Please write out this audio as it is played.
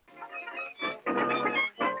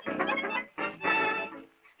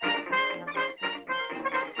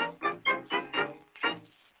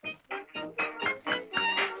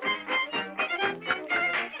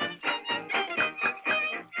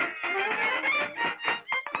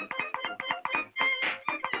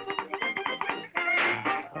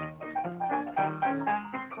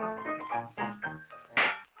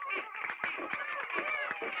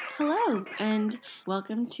Hello, and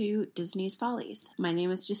welcome to Disney's Follies. My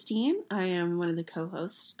name is Justine. I am one of the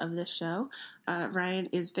co-hosts of this show. Ryan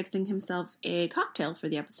is fixing himself a cocktail for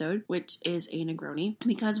the episode, which is a Negroni,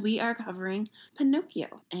 because we are covering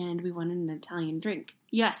Pinocchio, and we wanted an Italian drink.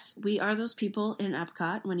 Yes, we are those people in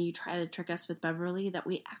Epcot, when you try to trick us with Beverly, that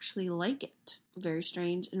we actually like it. Very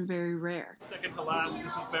strange and very rare. Second to last,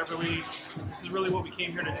 this is Beverly. This is really what we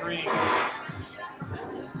came here to drink.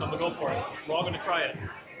 So I'm going to go for it. We're all going to try it.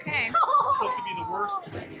 Okay. It's supposed to be the worst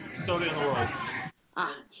soda in the world.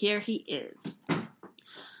 Here he is.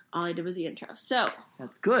 All I did was the intro. So,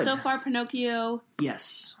 that's good. So far, Pinocchio.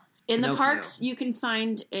 Yes. In the parks, you can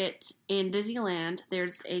find it in Disneyland.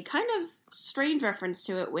 There's a kind of strange reference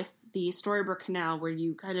to it with the Storybook Canal, where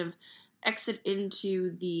you kind of exit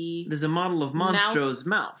into the... There's a model of Monstro's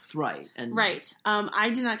mouth, right. And right.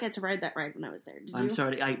 I did not get to ride that ride when I was there. Did you? I'm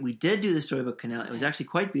sorry. We did do the Storybook Canal. It was actually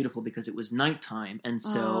quite beautiful because it was nighttime, and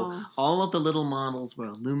so all of the little models were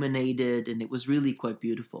illuminated, and it was really quite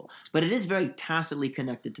beautiful. But it is very tacitly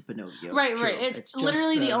connected to Pinocchio. Right, right. It's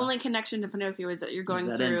literally the only connection to Pinocchio is that you're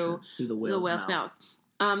going through the whale's mouth.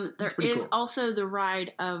 There is also the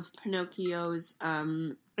ride of Pinocchio's...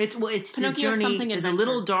 It's the journey. It's a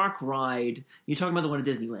little dark ride. You're talking about the one at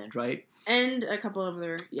Disneyland, right? And a couple of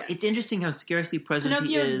other, yes. It's interesting how scarcely present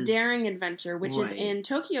Pinocchio's he is. Daring Adventure, which is in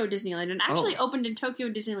Tokyo Disneyland, and actually opened in Tokyo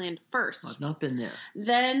Disneyland first. I've not been there.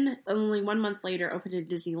 Then, only 1 month later, opened in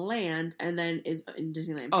Disneyland, and then is in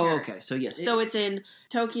Disneyland Paris. Oh, okay, so yes. So it's in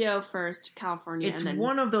Tokyo first, California, and then It's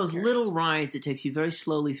one of those Paris. little rides that takes you very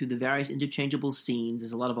slowly through the various interchangeable scenes.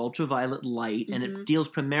 There's a lot of ultraviolet light, and it deals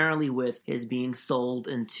primarily with his being sold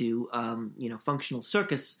into, functional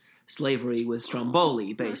circus slavery with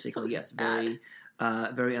Stromboli, basically. So yes, sad.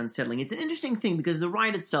 very unsettling. It's an interesting thing because the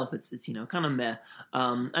ride itself, it's kind of meh.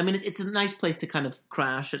 It's a nice place to kind of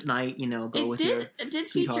crash at night, go with your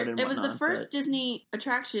sweetheart and whatnot. It was the first Disney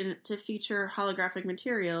attraction to feature holographic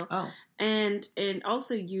material. Oh. And it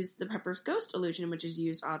also used the Pepper's Ghost illusion, which is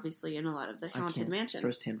used, obviously, in a lot of the Haunted Mansion. I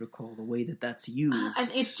can't firsthand recall the way that's used.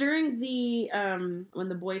 It's during the, when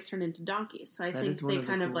the boys turn into donkeys. So I think they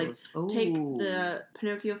kind of, take the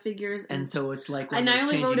Pinocchio figures. And so it's like and I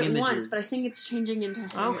only wrote it images. once, but I think it's changing into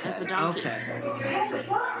him as a donkey. Okay. Go ahead.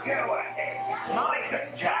 Like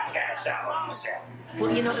a jackass out yourself.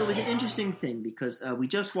 Well, it was an interesting thing because we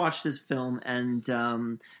just watched this film and...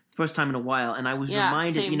 first time in a while, and I was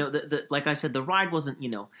reminded, same. Like I said, the ride wasn't,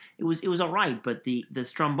 it was all right, but the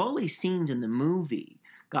Stromboli scenes in the movie,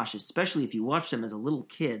 gosh, especially if you watch them as a little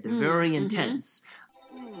kid, they're very intense.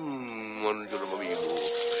 Buongiorno, amigo.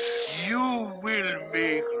 You will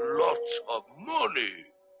make lots of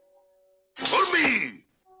money for me,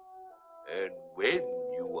 and when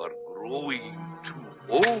you are growing too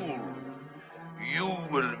old, you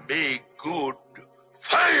will make good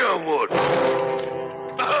firewood.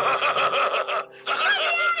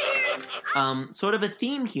 Sort of a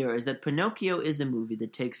theme here is that Pinocchio is a movie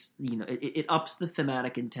that takes, it ups the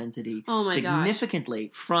thematic intensity significantly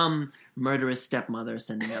from murderous stepmother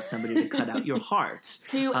sending out somebody to cut out your heart.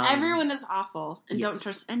 To everyone is awful and don't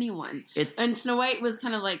trust anyone. And Snow White was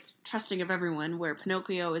kind of like trusting of everyone, where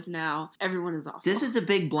Pinocchio is now everyone is awful. This is a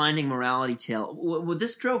big blinding morality tale. Well,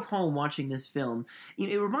 this drove home watching this film.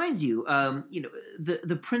 It reminds you,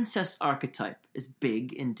 the princess archetype is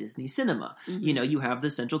big in Disney cinema. You have the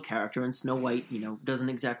central character, and Snow White, doesn't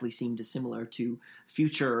exactly seem dissimilar to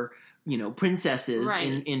future, princesses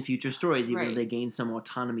in future stories, even though they gain some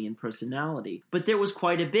autonomy and personality. But there was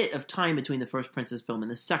quite a bit of time between the first princess film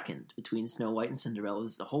and the second, between Snow White and Cinderella. It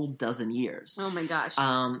was a whole dozen years. Oh my gosh.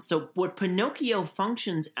 So what Pinocchio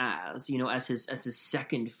functions as, as his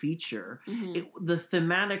second feature, the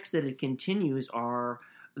thematics that it continues are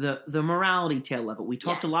the morality tale of it. We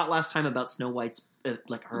talked a lot last time about Snow White's her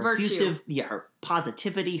virtue. effusive, her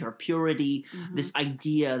positivity, her purity, this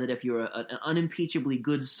idea that if you're an unimpeachably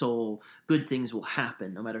good soul, good things will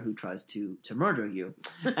happen, no matter who tries to murder you.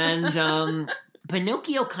 And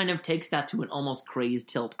Pinocchio kind of takes that to an almost crazed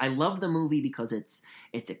tilt. I love the movie because it's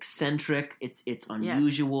eccentric, it's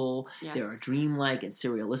unusual. Yes. There are dreamlike and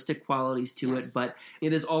surrealistic qualities to it, but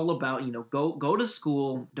it is all about, go to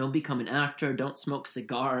school, don't become an actor, don't smoke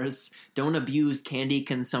cigars, don't abuse candy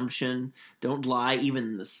consumption, don't lie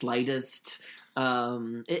even the slightest.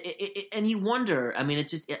 And you wonder,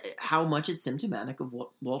 it's just how much it's symptomatic of what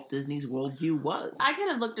Walt Disney's worldview was. I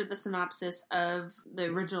kind of looked at the synopsis of the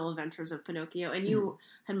original Adventures of Pinocchio, and you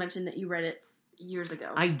had mentioned that you read it years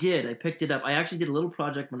ago. I did. I picked it up. I actually did a little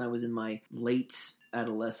project when I was in my late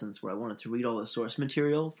adolescence where I wanted to read all the source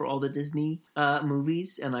material for all the Disney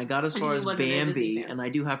movies, and I got as far as Bambi, and I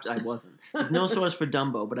do have to. I wasn't. There's no source for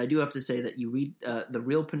Dumbo, but I do have to say that you read the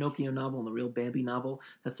real Pinocchio novel and the real Bambi novel.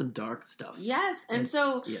 That's some dark stuff. Yes, and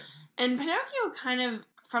and Pinocchio kind of,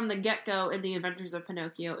 from the get-go in The Adventures of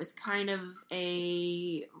Pinocchio, is kind of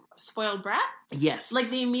a spoiled brat. Yes. Like,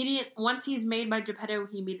 once he's made by Geppetto,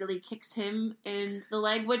 he immediately kicks him in the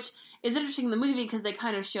leg, which is interesting in the movie because they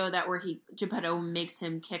kind of show that where Geppetto makes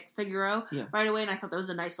him kick Figaro right away, and I thought that was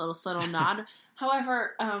a nice little subtle nod.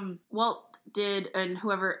 However, Walt did, and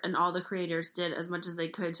whoever, and all the creators did as much as they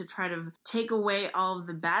could to try to take away all of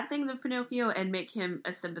the bad things of Pinocchio and make him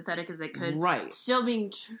as sympathetic as they could. Right. Still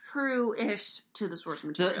being true-ish to the source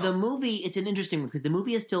material. The movie, it's an interesting one because the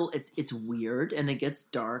movie is still, it's weird and it gets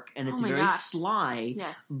dark and it's very sly.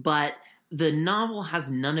 Yes. But the novel has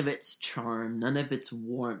none of its charm, none of its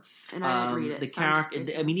warmth. And I didn't read it. The character,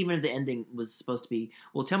 I mean, even if the ending was supposed to be,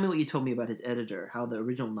 well, tell me what you told me about his editor, how the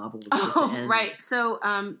original novel was supposed to end. Right. So,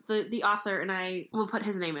 the author, and I will put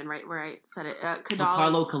his name in right where I said it,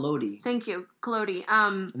 Carlo Collodi. Thank you, Collodi.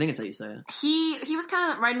 I think that's how you say it. He was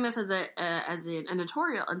kind of writing this as an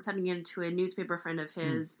editorial and sending it to a newspaper friend of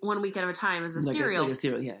his 1 week at a time as a serial. Like a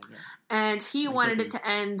serial, yeah. And he wanted it to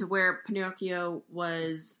end where Pinocchio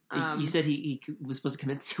was... you said he was supposed to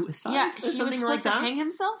commit suicide? Yeah, he was supposed like to hang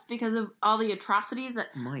himself because of all the atrocities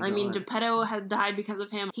that... My I mean, God. Geppetto had died because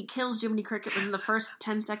of him. He kills Jiminy Cricket within the first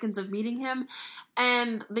 10 seconds of meeting him.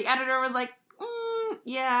 And the editor was like,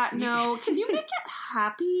 yeah, no, can you make it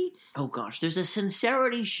happy? Oh gosh, there's a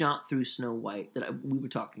sincerity shot through Snow White that we were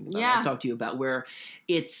talking about. Yeah. I talked to you about where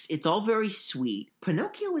it's all very sweet.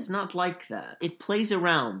 Pinocchio is not like that. It plays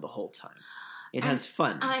around the whole time. It has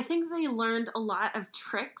fun. And I think they learned a lot of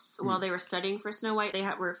tricks while they were studying for Snow White. They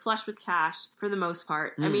were flush with cash for the most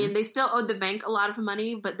part. I mean, they still owed the bank a lot of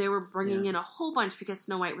money, but they were bringing in a whole bunch because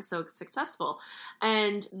Snow White was so successful.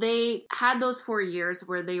 And they had those 4 years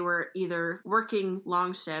where they were either working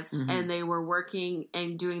long shifts and they were working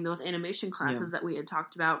and doing those animation classes that we had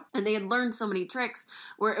talked about. And they had learned so many tricks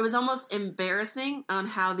where it was almost embarrassing on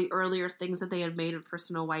how the earlier things that they had made for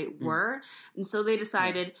Snow White were. And so they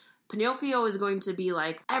decided... Pinocchio is going to be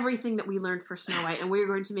like everything that we learned for Snow White, and we're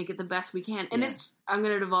going to make it the best we can. And I'm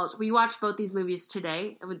going to divulge, we watched both these movies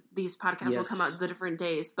today. These podcasts will come out the different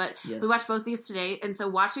days, but we watched both these today. And so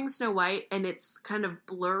watching Snow White and its kind of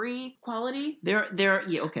blurry quality. They're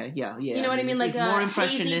You know what I mean? Like it's more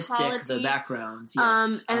impressionistic, quality. the backgrounds,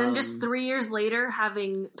 yes. And then just 3 years later,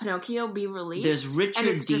 having Pinocchio be released. There's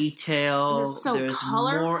richer detail. It's so there's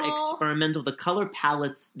colorful. more experimental. The color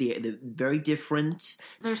palettes, the very different.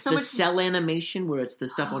 There's so the much cell animation where it's the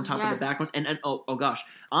stuff on top of the backgrounds. And oh gosh,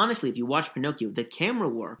 honestly, if you watch Pinocchio, the camera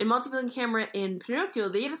work. In multiple camera in Pinocchio,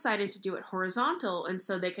 they decided to do it horizontal, and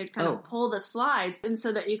so they could kind of pull the slides, and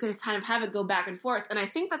so that you could kind of have it go back and forth. And I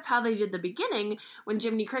think that's how they did the beginning when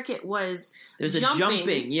Jiminy Cricket was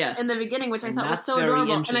jumping, yes, in the beginning, which I thought was so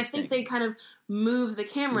adorable. And I think they kind of move the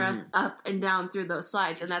camera up and down through those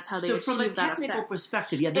slides, and that's how they achieved that effect. So from a technical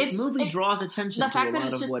perspective, this movie draws attention to a lot of what it... The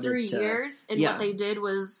fact that it's just 3 years and what they did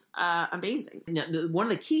was amazing. Now, one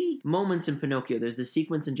of the key moments in Pinocchio, there's the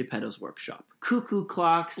sequence in Geppetto's workshop. Cuckoo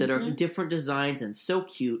clocks that are different designs and so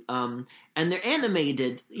cute. And they're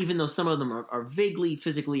animated, even though some of them are vaguely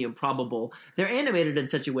physically improbable, they're animated in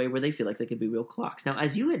such a way where they feel like they could be real clocks. Now,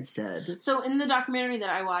 as you had said... So in the documentary that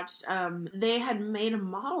I watched, they had made a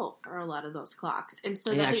model for a lot of those clocks. And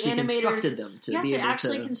so that the animators... constructed them to be able to... Yes, they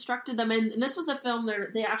actually constructed them. And this was a film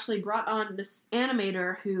where they actually brought on this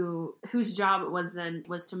animator whose job it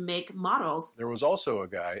was to make models. There was also a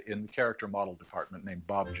guy in the character model department named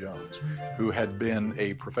Bob Jones, who had been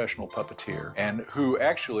a professional puppeteer and who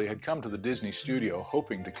actually had come to the Disney studio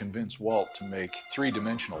hoping to convince Walt to make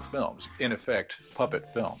three-dimensional films, in effect,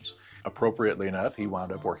 puppet films. Appropriately enough, he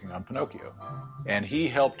wound up working on Pinocchio. And he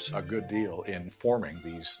helped a good deal in forming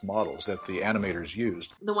these models that the animators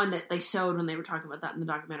used. The one that they showed when they were talking about that in the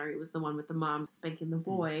documentary was the one with the mom spanking the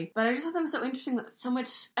boy. But I just thought that was so interesting that so much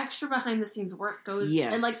extra behind-the-scenes work goes...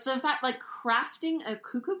 Yes. And, like, the fact, like, crafting a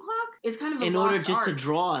cuckoo clock is kind of a in lost order just art. to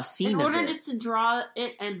draw a scene of it. In order just to draw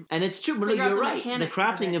it and... And it's true. Well, you're right. The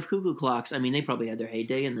crafting of cuckoo clocks, I mean, they probably had their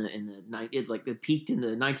heyday in the it peaked in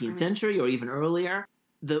the 19th century or even earlier.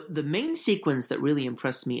 The main sequence that really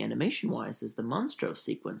impressed me animation-wise is the Monstro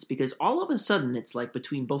sequence, because all of a sudden it's like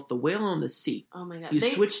between both the whale and the sea. Oh my god. You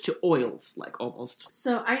switch to oils, like almost.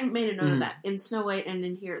 So I made a note of that. In Snow White and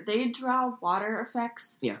in here, they draw water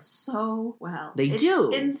effects so well. It's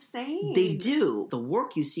do. Insane. They do. The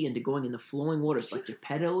work you see into going in the flowing waters, like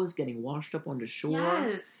Geppetto is getting washed up onto shore.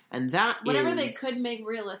 Yes. And that whatever they could make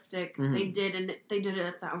realistic, they did, and they did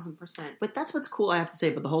it 1,000%. But that's what's cool, I have to say,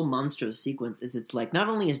 about the whole Monstro sequence, is it's like, not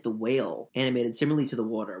only is the whale animated similarly to the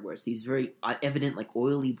water, where it's these very evident, like,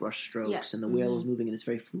 oily brush strokes, and the whale is moving in this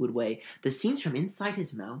very fluid way, the scenes from inside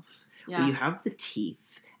his mouth, where you have the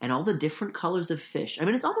teeth, and all the different colors of fish. I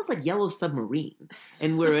mean, it's almost like Yellow Submarine,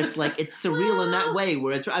 and where it's like, it's surreal in that way,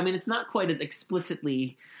 where it's, I mean, it's not quite as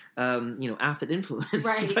explicitly, acid influenced,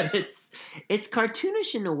 but it's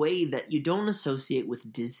cartoonish in a way that you don't associate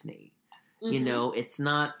with Disney. You know, it's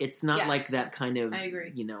not like that kind of,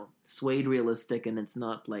 suede realistic, and it's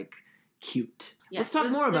not like cute. Let's talk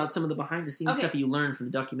more about some of the behind the scenes stuff you learned from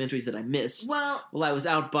the documentaries that I missed. Well, I was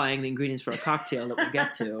out buying the ingredients for a cocktail that we'll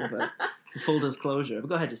get to, but full disclosure. But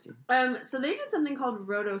go ahead, Justine. So they did something called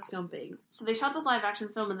rotoscoping. So they shot the live action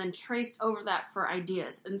film and then traced over that for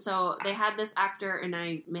ideas. And so they had this actor, and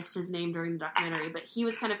I missed his name during the documentary, but he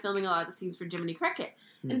was kind of filming a lot of the scenes for Jiminy Cricket.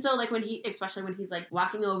 And so, like, especially when he's, like,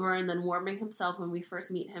 walking over and then warming himself when we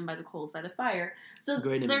first meet him by the coals by the fire. So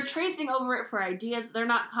they're tracing over it for ideas. They're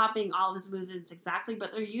not copying all of his movements exactly,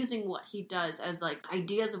 but they're using what he does as, like,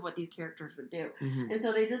 ideas of what these characters would do. And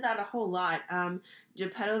so they did that a whole lot.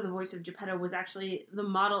 Geppetto, the voice of Geppetto, was actually the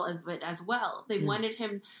model of it as well. They wanted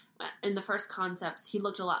him, in the first concepts, he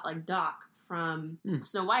looked a lot like Doc from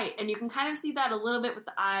Snow White. And you can kind of see that a little bit with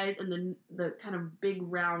the eyes and the kind of big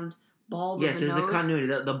round bulb. Yes, there's a continuity.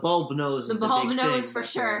 The bulb nose. The bulb nose for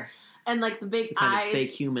sure, and like the big kind eyes, of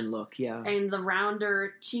fake human look, and the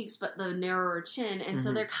rounder cheeks, but the narrower chin, and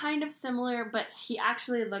so they're kind of similar. But he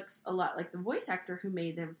actually looks a lot like the voice actor who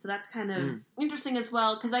made them, so that's kind of interesting as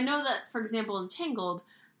well. Because I know that, for example, in Tangled,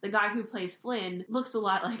 the guy who plays Flynn looks a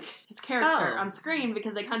lot like his character on screen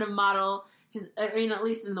because they kind of model his. I mean, at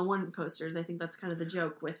least in the one posters, I think that's kind of the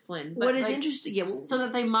joke with Flynn. But what is interesting, so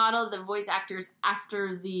that they model the voice actors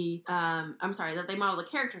after the. That they model the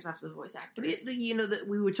characters after the voice actors. That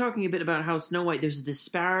we were talking a bit about how Snow White. There's a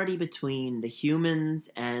disparity between the humans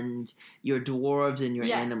and your dwarves and your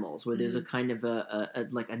animals, where there's a kind of a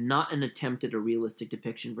not an attempt at a realistic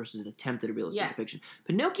depiction versus an attempt at a realistic depiction.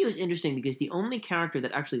 Pinocchio is interesting because the only character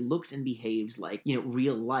that actually looks and behaves like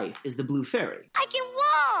real life is the Blue Fairy. I can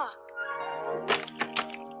walk!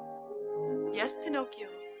 Yes, Pinocchio.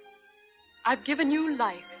 I've given you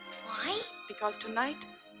life. Why? Because tonight,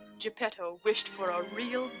 Geppetto wished for a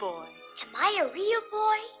real boy. Am I a real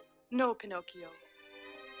boy? No, Pinocchio.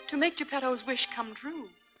 To make Geppetto's wish come true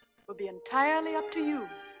will be entirely up to you.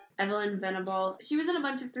 Evelyn Venable. She was in a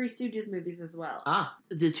bunch of Three Stooges movies as well.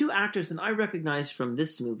 The two actors that I recognize from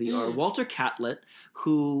this movie are Walter Catlett,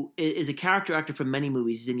 who is a character actor from many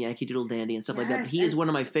movies. He's in Yankee Doodle Dandy and stuff like that. But he is one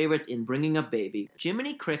of my favorites in Bringing Up Baby.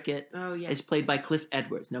 Jiminy Cricket is played by Cliff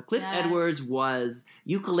Edwards. Now, Cliff Edwards was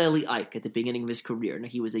Ukulele Ike at the beginning of his career. Now,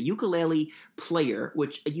 he was a ukulele player,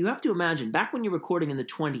 which you have to imagine, back when you're recording in the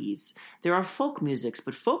 20s, there are folk musics,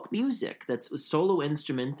 but folk music that's a solo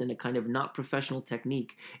instrument and a kind of not professional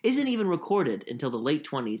technique isn't even recorded until the late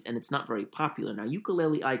 20s, and it's not very popular. Now,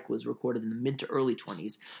 Ukulele Ike was recorded in the mid to early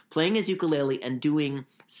 20s, playing his ukulele and doing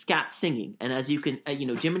scat singing. And as you can,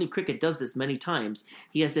 Jiminy Cricket does this many times.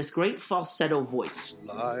 He has this great falsetto voice.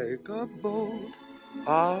 Like a boat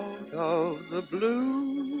out of the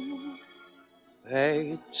blue,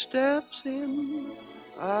 fate steps in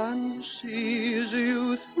and sees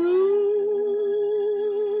you through.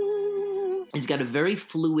 He's got a very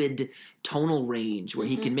fluid tonal range where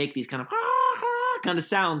he can make these kind of kind of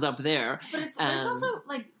sounds up there. But it's also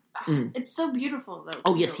like it's so beautiful though.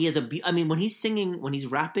 Oh yes, he has when he's singing, when he's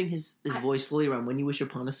wrapping his voice slowly around "When You Wish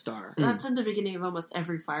Upon a Star." That's in the beginning of almost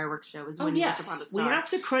every fireworks show. Is "When You Wish Upon a Star." We have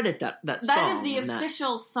to credit that song. That is the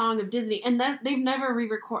official song of Disney, and that they've never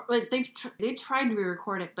re-record. Like they tried to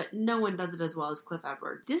re-record it, but no one does it as well as Cliff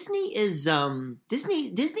Edwards. Disney is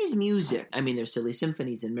Disney's music. I mean, there's silly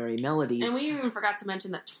symphonies and merry melodies, and we even forgot to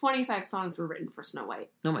mention that 25 songs were written for Snow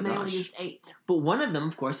White. Oh my gosh! They only used 8. But one of them,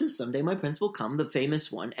 of course, is "Someday My Prince Will Come," the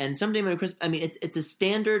famous one, and "Someday My Prince." I mean, it's a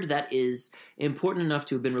standard that is important enough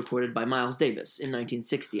to have been recorded by Miles Davis in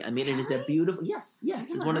 1960. I mean, it is a beautiful. Yes,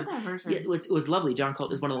 it's one of that version. Yeah, it was lovely. John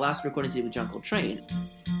Coltrane is one of the last recordings he did with John Coltrane.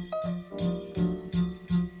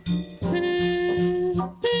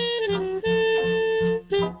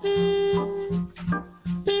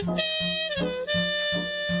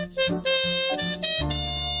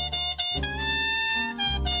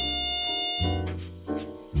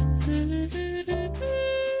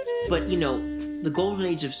 But, the golden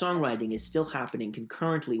age of songwriting is still happening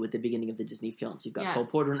concurrently with the beginning of the Disney films. You've got Cole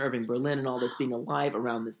Porter and Irving Berlin and all this being alive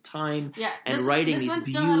around this time, and writing these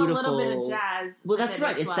beautiful. Still had a little bit of jazz. Well, that's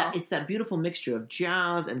right. It's that beautiful mixture of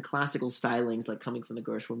jazz and classical stylings, like coming from the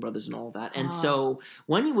Gershwin brothers and all that. And so,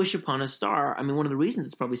 When You Wish Upon a Star, I mean, one of the reasons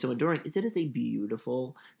it's probably so enduring is it is a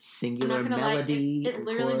beautiful singular melody. It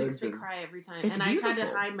literally makes me cry every time, and I tried to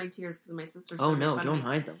hide my tears because my sisters. Oh no! Don't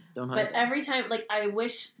hide them. Don't hide them. But every time, I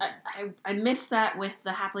wish I miss that with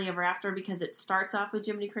the Happily Ever After, because it starts off with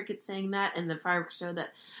Jiminy Cricket saying that and the fireworks show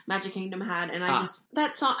that Magic Kingdom had, and I just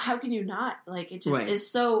that song. How can you not it? Just is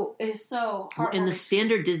so heartwarming. In the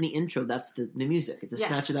standard Disney intro, that's the music. It's a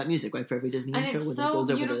snatch of that music, right? For every Disney and intro, it's when so it goes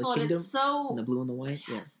beautiful, over the kingdom, and it's so and the blue and the white.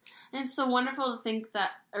 Yes, and it's so wonderful to think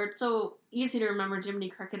that, or it's so easy to remember Jiminy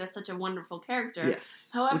Cricket as such a wonderful character. Yes,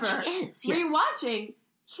 however, which he is. Rewatching,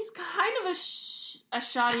 he's kind of a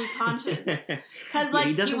shoddy conscience,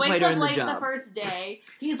 because he wakes up late the first day.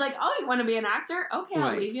 He's like, "Oh, you want to be an actor? Okay,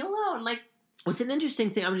 I'll leave you alone." What's an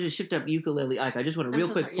interesting thing? I'm going to shift up Ukulele Ike. I just want to real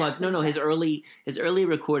quick plug. His early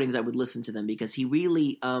recordings. I would listen to them because he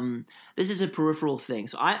really. This is a peripheral thing.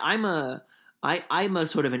 So I'm a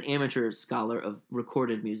sort of an amateur scholar of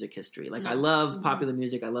recorded music history. I love popular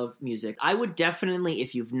music. I love music. I would definitely,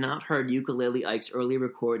 if you've not heard Ukulele Ike's early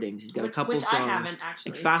recordings, he's got a couple songs. I haven't,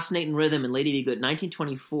 actually. Fascinating Rhythm and Lady Be Good,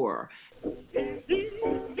 1924.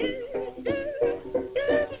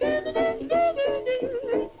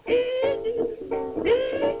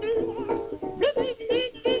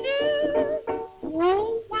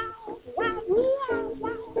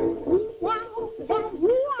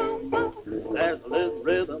 There's a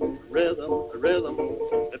little rhythm,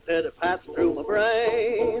 the pitter pats through my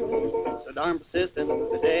brain. So darn persistent,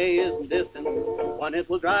 the day isn't distant, when it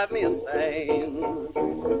will drive me insane.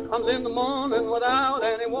 Comes in the morning without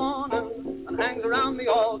any warning, and hangs around me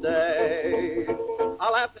all day.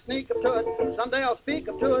 I'll have to sneak up to it, someday I'll speak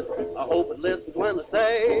up to it. I hope it listens when I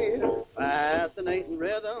say, fascinating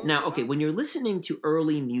rhythm. Now, okay, when you're listening to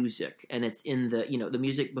early music, and it's in the, the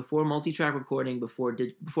music before multi-track recording, before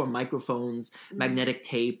microphones, magnetic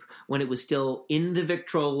tape, when it was still in the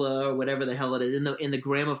Victrola or whatever the hell it is, in the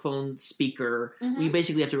gramophone speaker, you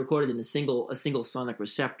basically have to record it in a single sonic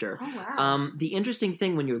receptor. Oh, wow. The interesting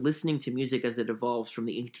thing when you're listening to music as it evolves from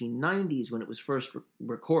the 1890s, when it was first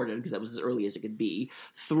recorded, because that was as early as it could be,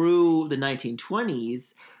 through the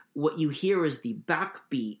 1920s, what you hear is the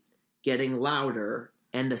backbeat getting louder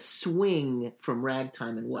and a swing from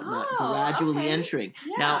ragtime and whatnot gradually entering.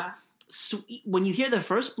 Yeah. Now, when you hear the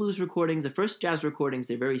first blues recordings, the first jazz recordings,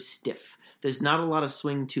 they're very stiff. There's not a lot of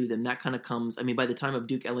swing to them. That kind of comes, by the time of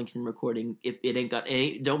Duke Ellington recording, if it ain't got,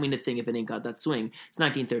 don't mean a thing if it ain't got that swing. It's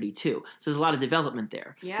 1932. So there's a lot of development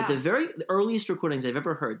there. Yeah. But the earliest recordings I've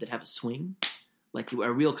ever heard that have a swing, like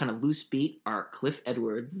a real kind of loose beat, are Cliff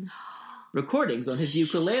Edwards' recordings on his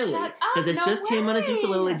ukulele, because it's just him on his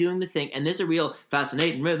ukulele doing the thing, and there's a real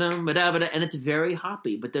fascinating rhythm, and it's very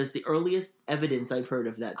hoppy. But there's the earliest evidence I've heard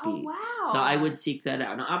of that beat. Oh, wow. So I would seek that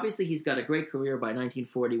out. Now, obviously, he's got a great career by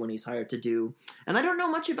 1940 when he's hired to do, and I don't know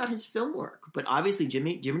much about his film work, but obviously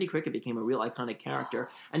Jiminy Cricket became a real iconic character,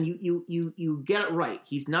 and you get it right.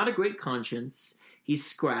 He's not a great conscience. He's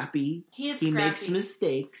scrappy. He makes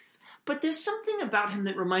mistakes. But there's something about him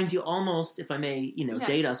that reminds you almost, if I may,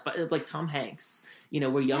 date us, but like Tom Hanks.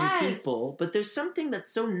 We're young people, but there's something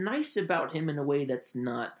that's so nice about him in a way that's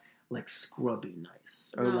not like scrubby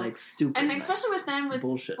nice or like stupid, and especially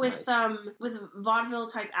nice. with vaudeville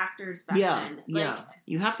type actors back then.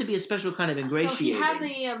 You have to be a special kind of ingratiating. So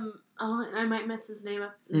he has a and I might mess his name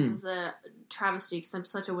up. This is a travesty because I'm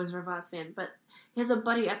such a Wizard of Oz fan, but he has a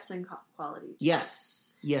Buddy Epson quality. Yes.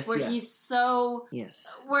 Yes, where he's so... Yes.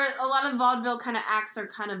 Where a lot of vaudeville kind of acts are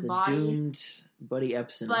kind of body... doomed Buddy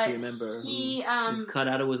Epson, if you remember. He was cut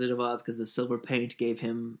out of Wizard of Oz because the silver paint gave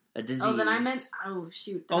him a disease. Oh, then I meant... Oh,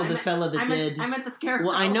 shoot. The fella that did... I meant the Scarecrow.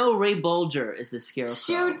 Well, I know Ray Bolger is the Scarecrow.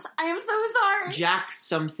 Shoot, I am so sorry. Jack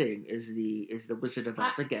something is the Wizard of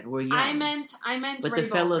Oz. Again, we're young. I meant but Ray the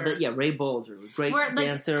fella Bolger. Ray Bolger, great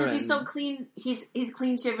dancer. Because he's so clean, he's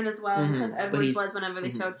clean shaven as well, because Edwards was whenever they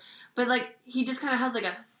showed. But he just kind of has a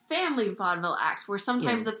family vaudeville act, where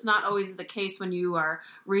sometimes that's not always the case when you are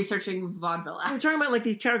researching vaudeville acts. I'm talking about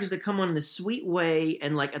these characters that come on in this sweet way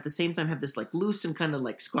and at the same time have this loose and kind of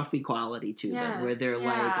scruffy quality to them, where they're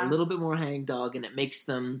a little bit more hangdog, and it makes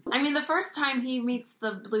them... I mean, the first time he meets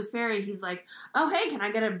the Blue Fairy, he's like, oh, hey, can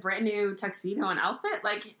I get a brand new tuxedo and outfit?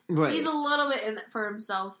 He's a little bit in it for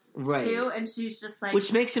himself, too, and she's just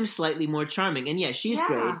which makes him slightly more charming. And she's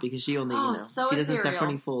great, because she only, she doesn't suffer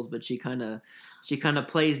any fools, but she kind of... She kind of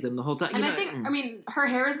plays them the whole time. And I think, I mean, her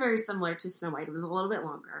hair is very similar to Snow White. It was a little bit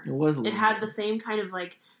longer. It was a little It had bit. the same kind of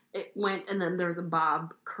like, it went, and then there was a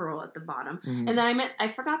bob curl at the bottom. Mm-hmm. And then I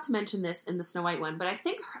forgot to mention this in the Snow White one, but I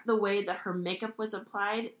think the way that her makeup was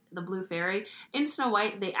applied, the Blue Fairy, in Snow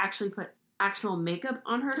White, they actually put actual makeup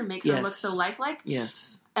on her to make her look so lifelike.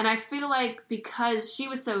 Yes. And I feel like because she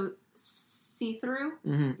was so see-through,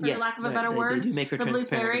 Mm-hmm. for lack of a better word, They do make her the Blue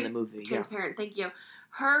transparent Fairy, in the movie. transparent, thank you.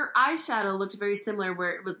 Her eyeshadow looked very similar, where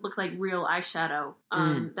it looked like real eyeshadow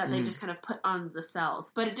that they just kind of put on the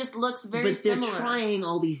cells. But it just looks very similar. But they're trying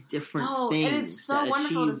all these different things. And it's so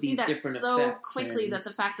wonderful to see that so effects quickly, that the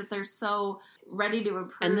fact that they're so ready to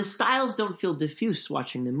improve. And the styles don't feel diffuse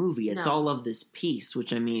watching the movie. It's all of this piece,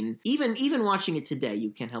 which, I mean, even watching it today,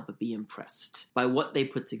 you can't help but be impressed by what they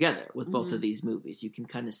put together with both of these movies. You can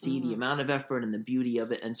kind of see the amount of effort and the beauty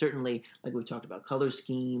of it. And certainly, like we've talked about, color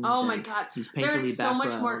schemes. Oh my God. These painterly There's so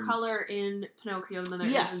much more color in Pinocchio than there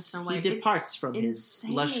is in Snow White. He departs from his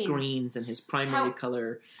lush greens and his primary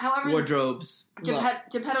color wardrobes.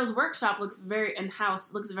 Geppetto's workshop looks very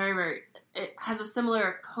very. It has a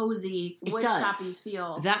similar cozy wood shoppy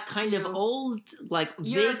feel. That kind of old, like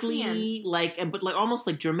European. vaguely, but almost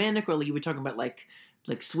like Germanic, or you were talking about like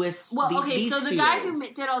Swiss. Well, these so the feels. guy who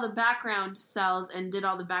did all the background cells and did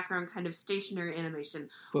all the background kind of stationary animation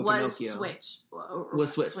was Pinocchio. Switch.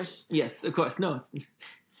 Was Swiss. Yes, of course. No.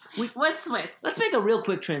 Was Swiss. Let's make a real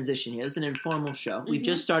quick transition here. It's an informal show. We've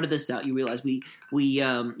just started this out. You realize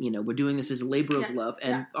we're doing this as a labor of love,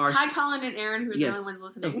 and our hi Colin and Aaron, who are the only ones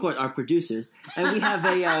listening. Of course, our producers, and we have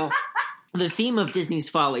the theme of Disney's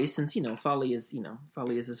Folly, since folly is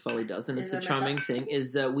as folly does, and it's a charming thing.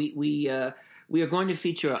 Is we are going to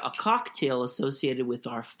feature a cocktail associated with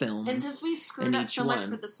our films. And since we screwed up so much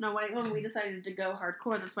with the Snow White one, we decided to go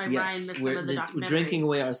hardcore. That's why Ryan missed some of the documentary. We're drinking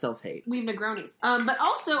away our self-hate. We have Negronis. But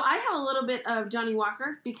also, I have a little bit of Johnny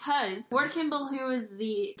Walker, because Ward Kimball, who is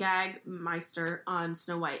the gag meister on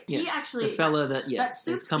Snow White, he actually... the fella that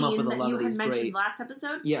soup come up with a lot that of you these had mentioned great... last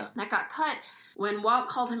episode, that got cut. When Walt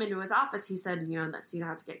called him into his office, he said, that scene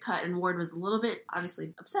has to get cut. And Ward was a little bit,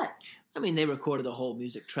 obviously, upset. I mean, they recorded a whole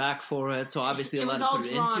music track for it, so obviously a lot of put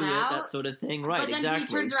into it, that sort of thing. Right, exactly. But then he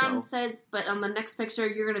turns around and says, but on the next picture,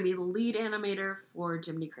 you're going to be the lead animator for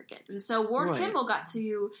Jiminy Cricket. And so Ward Kimball got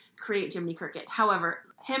to create Jiminy Cricket. However,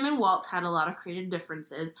 him and Walt had a lot of creative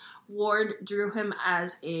differences. Ward drew him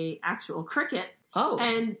as a actual cricket. Oh.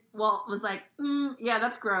 And Walt was like, yeah,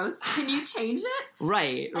 that's gross. Can you change it?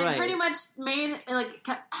 Right. And pretty much made,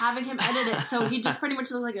 kept having him edit it, so he just pretty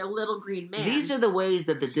much looked like a little green man. These are the ways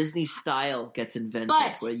that the Disney style gets invented.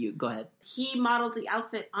 Go ahead. He models the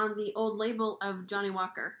outfit on the old label of Johnny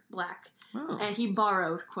Walker Black. Oh. And he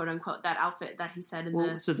borrowed, quote unquote, that outfit that he said in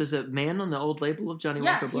the... So there's a man on the old label of Johnny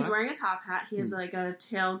Walker Black? Yeah, he's wearing a top hat. He has a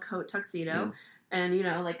tailcoat tuxedo. Yeah. And,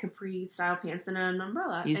 capri style pants and an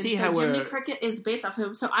umbrella. You see how Jiminy Cricket is based off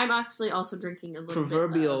him. So I'm actually also drinking a little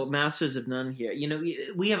proverbial masters of none here.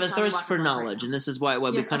 We have a thirst for knowledge, and this is why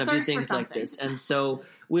we kind of do things like this. And so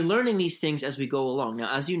we're learning these things as we go along.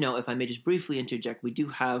 Now, as you know, if I may just briefly interject, we do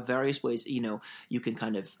have various ways, you can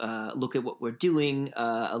kind of look at what we're doing,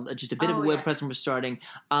 just a bit of a WordPress when we're starting.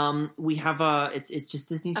 We have it's just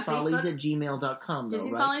Disney's Follies at gmail.com.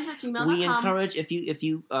 Disney's Follies at gmail.com. We encourage, if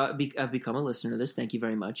you have become a listener to this, thank you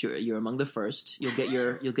very much. You're among the first. You'll get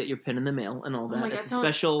your pin in the mail and all that. God, it's a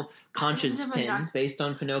special conscience pin based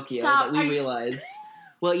on Pinocchio Stop. that we realized.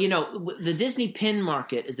 Well, the Disney pin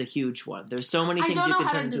market is a huge one. There's so many things you can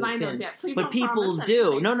turn into a pin. I don't know how to design those yet. Please but people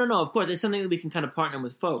do. Anything. No. Of course, it's something that we can kind of partner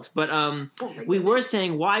with folks. But we were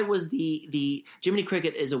saying, why was the Jiminy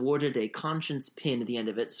Cricket is awarded a conscience pin at the end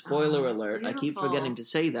of it? Spoiler alert! I keep forgetting to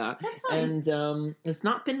say that. That's fine. And it's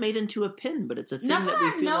not been made into a pin, but it's a thing Nothing that we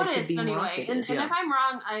I've feel noticed, like could be anyway. marketed. And if I'm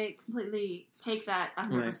wrong, I completely take that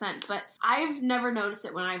 100%. Right. But I've never noticed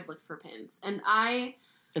it when I've looked for pins, and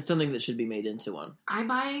it's something that should be made into one. I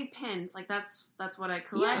buy pins. That's what I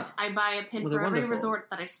collect. Yeah. I buy a pin for every resort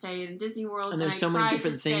that I stay in Disney World. And there's so many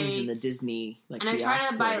different things in the Disney and I try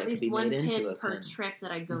to buy at least one pin per trip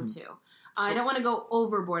that I go to. I don't want to go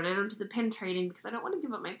overboard. I don't do the pin trading because I don't want to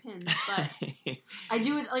give up my pins. But I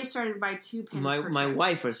do at least try to buy 2 pins per trip. My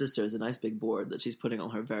wife, her sister, has a nice big board that she's putting all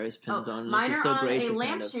her various pins on. And mine it's just are so great on a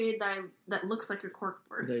lampshade that looks like a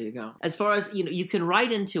corkboard. There you go. As far as, you can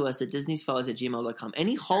write into us at disneysfollies@gmail.com.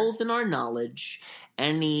 Any holes in our knowledge,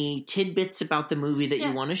 any tidbits about the movie that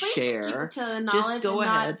you want to share, just keep it to knowledge just go and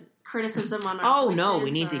ahead. Not criticism on our voices. No,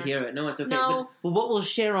 we need to hear it. No, it's okay. No. But what we'll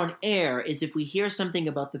share on air is if we hear something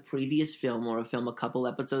about the previous film or a film a couple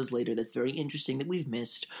episodes later that's very interesting that we've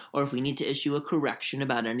missed, or if we need to issue a correction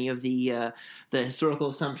about any of the historical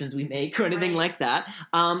assumptions we make or anything like that,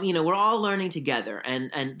 we're all learning together.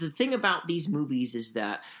 And the thing about these movies is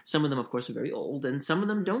that some of them, of course, are very old, and some of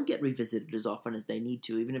them don't get revisited as often as they need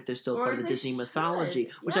to, even if they're still part of the Disney mythology.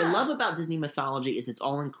 Which I love about Disney mythology is it's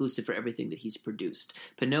all inclusive for everything that he's produced.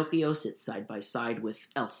 Pinocchio sits side by side with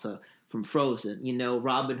Elsa from Frozen.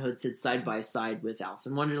 Robin Hood sits side by side with Alice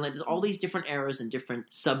in Wonderland. There's all these different eras and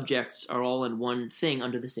different subjects are all in one thing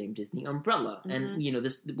under the same Disney umbrella. And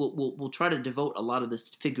this we'll try to devote a lot of this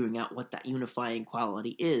to figuring out what that unifying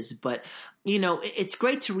quality is. But it's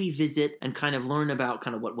great to revisit and kind of learn about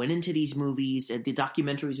kind of what went into these movies. And the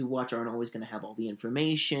documentaries we watch aren't always going to have all the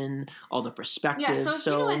information, all the perspectives. Yeah, so if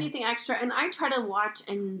you know anything extra, and I try to watch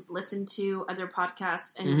and listen to other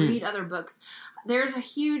podcasts and read other books. There's a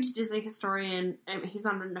huge Disney historian. He's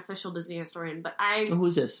not an official Disney historian, but I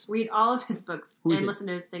who's this? Read all of his books and listen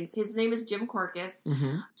to his things. His name is Jim Corcus.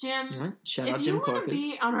 Jim, Shout out if Jim you want to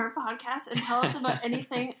be on our podcast and tell us about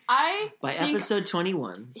anything, by episode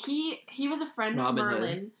 21, he was a friend Robin of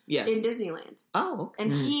Merlin Hood. Yes. in Disneyland. Oh,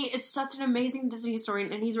 and he is such an amazing Disney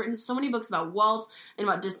historian, and he's written so many books about Walt and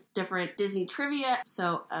about just different Disney trivia.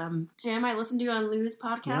 So, Jim, I listen to you on Lou's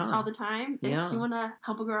podcast all the time. If you want to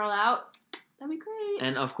help a girl out, that'd be great.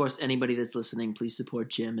 And of course, anybody that's listening, please support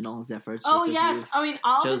Jim in all his efforts. Oh, yes. I mean,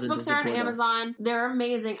 all of his books are on support Amazon. us. They're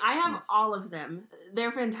amazing. I have all of them.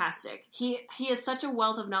 They're fantastic. He has such a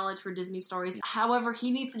wealth of knowledge for Disney stories. However,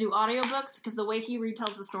 he needs to do audiobooks because the way he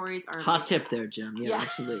retells the stories are Hot tip there, Jim. Yeah,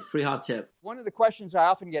 absolutely. Free hot tip. One of the questions I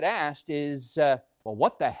often get asked is, well,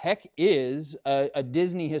 what the heck is a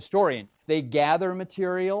Disney historian? They gather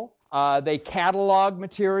material. They catalog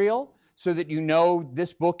material. So that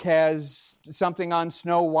this book has something on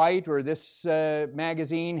Snow White, or this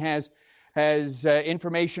magazine has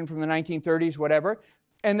information from the 1930s, whatever,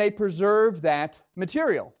 and they preserve that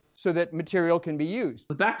material so that material can be used.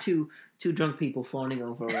 But back to two drunk people fawning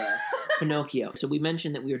over Pinocchio. So we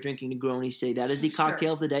mentioned that we were drinking Negronis today. That is the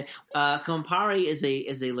cocktail of the day. Campari is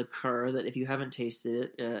a liqueur that if you haven't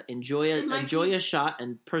tasted it, enjoy a shot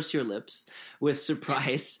and purse your lips with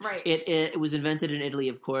surprise. Yeah, right. It was invented in Italy,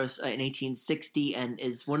 of course, in 1860, and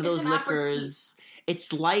is one of those liqueurs.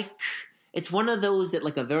 It's one of those that,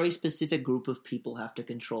 like, a very specific group of people have to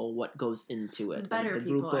control what goes into it. Better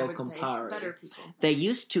people, I would say. Better people. They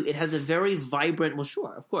used to. It has a very vibrant, well,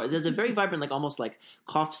 sure, of course. There's a very vibrant, like, almost like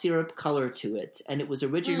cough syrup color to it. And it was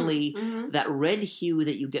originally that red hue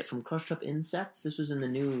that you get from crushed up insects. This was in the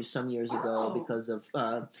news some years ago because of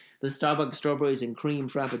the Starbucks strawberries and cream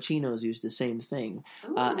frappuccinos used the same thing.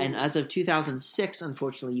 And as of 2006,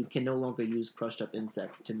 unfortunately, you can no longer use crushed up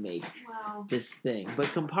insects to make this thing. But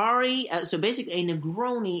Campari... so basically, a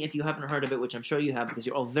Negroni, if you haven't heard of it, which I'm sure you have because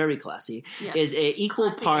you're all very classy, is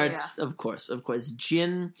equal parts, of course,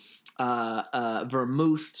 gin,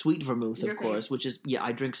 vermouth, sweet vermouth, of course, which is,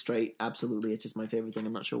 I drink straight, absolutely. It's just my favorite thing.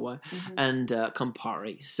 I'm not sure why. And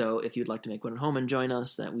Campari. So if you'd like to make one at home and join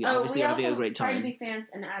us, that we obviously are having a great time. We tried to be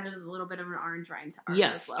fancy and added a little bit of an orange rind to ours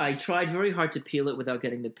Yes, as well. I tried very hard to peel it without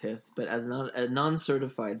getting the pith, but as a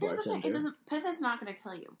non-certified bartender... Pith is not going to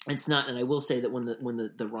kill you. It's not, and I will say that when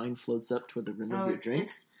the rind floats up toward the rim of your drink...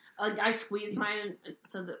 I squeezed mine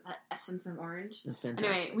so that essence of orange. That's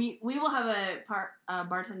fantastic. Anyway, we will have a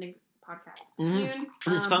bartending podcast soon.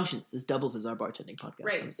 This functions. This doubles as our bartending podcast.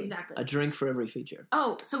 Right, exactly. A drink for every feature.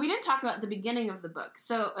 Oh, so we didn't talk about the beginning of the book.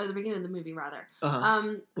 So, the beginning of the movie, rather.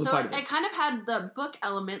 So it kind of had the book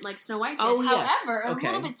element like Snow White did. Oh, yes. However, a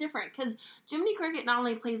little bit different because Jiminy Cricket not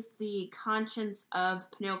only plays the conscience of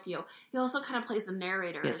Pinocchio, he also kind of plays the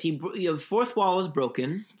narrator. Yes, the fourth wall is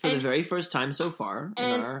broken for the very first time so far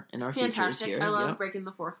in our features here. I love breaking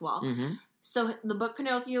the fourth wall. So the book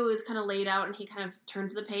Pinocchio is kind of laid out, and he kind of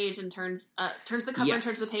turns the page and turns the cover and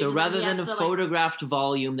turns the page. So rather than a photographed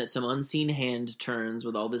volume that some unseen hand turns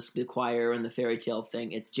with all the choir and the fairy tale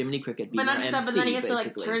thing, it's Jiminy Cricket being our MC, but then he has to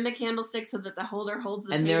turn the candlestick so that the holder holds the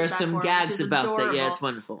page. And there are some gags about adorable. that. Yeah, it's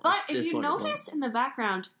wonderful. But if you notice in the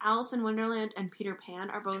background, Alice in Wonderland and Peter Pan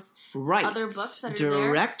are both other books that are there.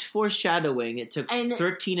 Direct foreshadowing. It took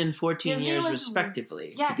 13 and 14 years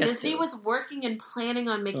respectively. Yeah, Disney was working and planning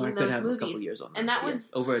on making those movies. Years on and that was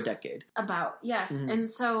over a decade. And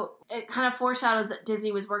so it kind of foreshadows that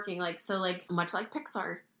Disney was working much like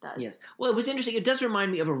Pixar does. Yes. Well, it was interesting. It does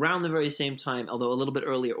remind me of around the very same time, although a little bit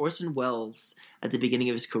earlier, Orson Welles at the beginning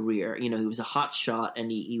of his career. He was a hot shot, and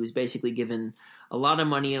he was basically given a lot of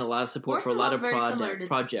money and a lot of support for a lot of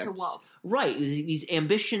projects. To Walt. Right, these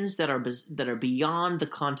ambitions that are beyond the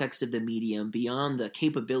context of the medium, beyond the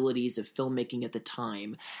capabilities of filmmaking at the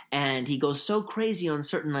time, and he goes so crazy on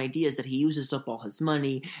certain ideas that he uses up all his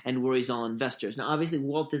money and worries all investors. Now, obviously,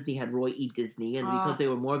 Walt Disney had Roy E. Disney, and because they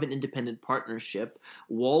were more of an independent partnership,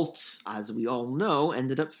 Walt, as we all know,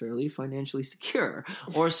 ended up fairly financially secure.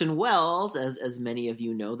 Orson Welles, as many of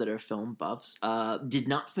you know that are film buffs, did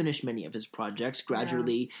not finish many of his projects.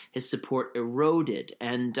 Gradually, his support eroded,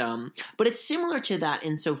 and but it's similar to that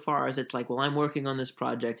insofar as it's like, well, I'm working on this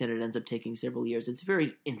project, and it ends up taking several years. It's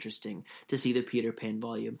very interesting to see the Peter Pan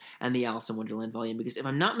volume and the Alice in Wonderland volume, because if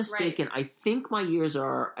I'm not mistaken, I think my years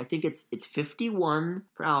are, I think it's 51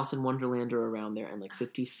 for Alice in Wonderland or around there, and like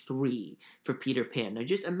 53 for Peter Pan. Now,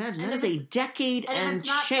 just imagine, that is a decade and if it's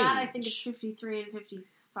not change. that, I think it's 53 and 55.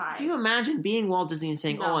 Can you imagine being Walt Disney and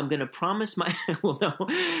saying, I'm going to promise my, well, no,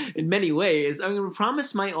 in many ways, I'm going to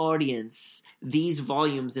promise my audience these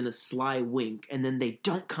volumes in a sly wink, and then they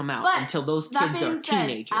don't come out until those kids are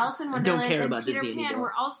teenagers Alice in and Wonderland don't care and about Peter Disney Pan anymore.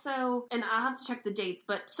 were also, and I'll have to check the dates,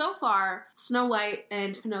 but so far, Snow White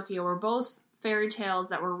and Pinocchio were both fairy tales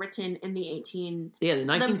that were written in the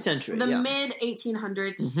 19th century. The mid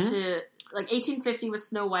 1800s to like 1850 was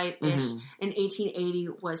Snow White-ish, and 1880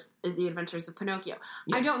 was The Adventures of Pinocchio.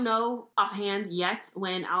 Yes. I don't know offhand yet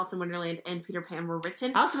when Alice in Wonderland and Peter Pan were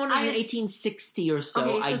written. Alice in Wonderland in 1860 or so.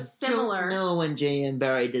 Okay, so I similar. don't know when J.M.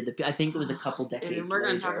 Barrie did I think it was a couple decades We're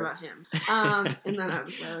going to later. talk about him in that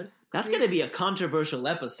episode. That's going to be a controversial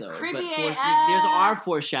episode. Creepy but there's our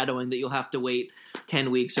foreshadowing that you'll have to wait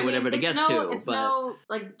 10 weeks or whatever to get to. It's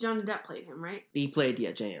like Johnny Depp played him, right? He played,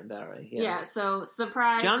 J.M. Barrie. Yeah, so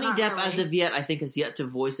surprise. Johnny Depp, really. as of yet, I think has yet to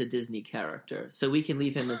voice a Disney character. So we can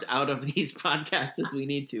leave him as out of these podcasts as we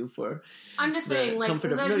need to for I'm just saying, like,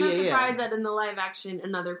 there's no surprise that in the live action,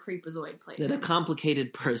 another creepazoid played that him. a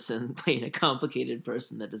complicated person playing a complicated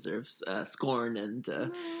person that deserves scorn and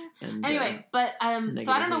anyway, but so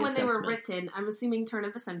I don't know when they were written. I'm assuming turn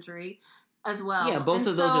of the century as well. Yeah, both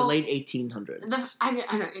of those are late 1800s. I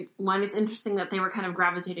know, one, it's interesting that they were kind of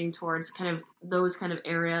gravitating towards kind of those kind of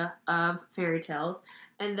area of fairy tales,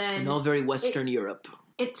 and all very Western Europe.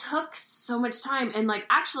 It took so much time, and like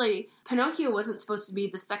actually, Pinocchio wasn't supposed to be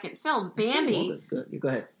the second film. Bambi. Good. You go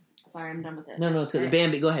ahead. Sorry, I'm done with it. No, it's good. Right.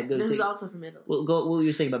 Bambi, go ahead. This is also from Italy. Well, what were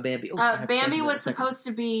you saying about Bambi? Bambi was supposed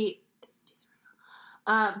to be.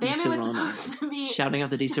 Bambi was supposed to be shouting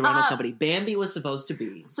out the Di Serrano company. Bambi was supposed to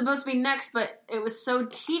be next, but it was so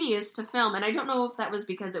tedious to film, and I don't know if that was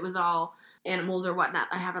because it was all animals or whatnot.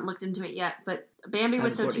 I haven't looked into it yet, but Bambi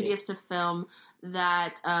was so tedious to film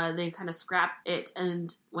that they kind of scrapped it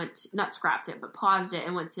and paused it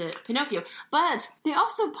and went to Pinocchio. But they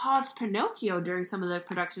also paused Pinocchio during some of the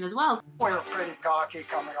production as well. We were pretty cocky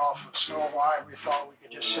coming off of Snow White. We thought we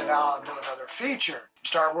could just sit down and do another feature.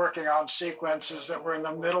 Start working on sequences that were in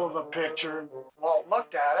the middle of the picture. Walt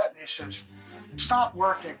looked at it and he says, "It's not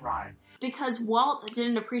working right." Because Walt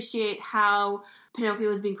didn't appreciate how Pinocchio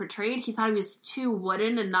was being portrayed. He thought he was too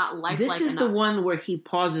wooden and not lifelike enough. This is the one where he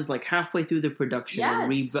pauses like halfway through the production.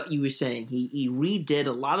 Yes. And you were saying he redid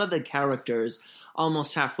a lot of the characters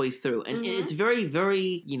almost halfway through. And it's very,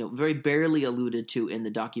 very, very barely alluded to in the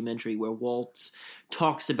documentary where Walt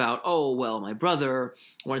talks about, my brother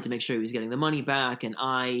wanted to make sure he was getting the money back. And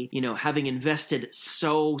I, having invested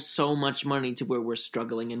so much money to where we're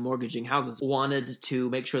struggling and mortgaging houses, wanted to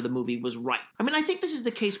make sure the movie was right. I mean, I think this is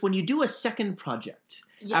the case when you do a second project.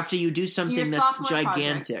 Yes. After you do something that's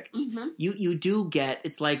gigantic, you do get,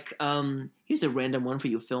 it's like, here's a random one for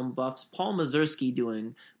you film buffs, Paul Mazursky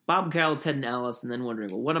doing Bob Carroll, Ted and Alice, and then wondering,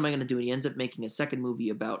 well, what am I going to do? And he ends up making a second movie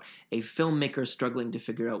about a filmmaker struggling to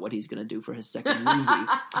figure out what he's going to do for his second movie.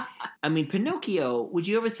 I mean, Pinocchio, would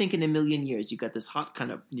you ever think in a million years you got this hot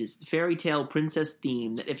kind of this fairy tale princess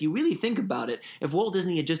theme that if you really think about it, if Walt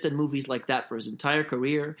Disney had just done movies like that for his entire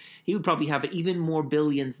career, he would probably have even more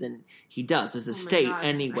billions than he does as a state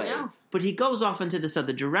anyway. But he goes off into this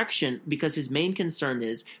other direction because his main concern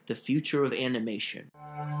is the future of animation.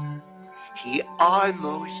 He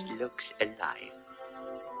almost looks alive.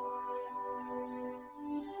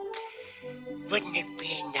 Wouldn't it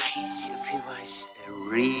be nice if he was a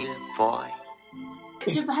real boy?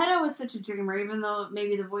 Geppetto was such a dreamer, even though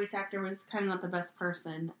maybe the voice actor was kind of not the best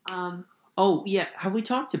person. Have we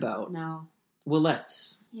talked about? No.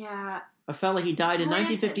 Willets. Yeah. A fella, he died in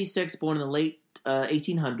 1956, born in the late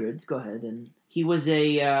 1800s. Go ahead. And he was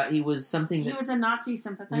he was a Nazi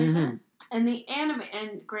sympathizer. And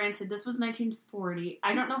and granted, this was 1940.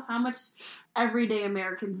 I don't know how much everyday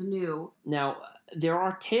Americans knew. Now, there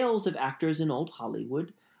are tales of actors in old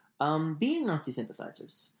Hollywood being Nazi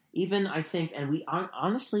sympathizers. Even, I think, and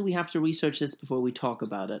honestly, we have to research this before we talk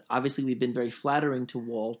about it. Obviously, we've been very flattering to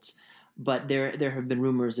Walt, but there have been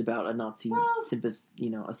rumors about a Nazi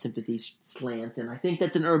sympathy slant, and I think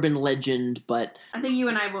that's an urban legend. But I think you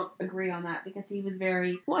and I will agree on that because he was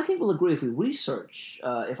very. Well, I think we'll agree if we research.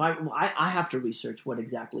 I have to research what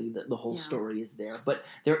exactly the whole story is there. But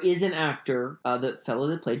there is an actor, the fellow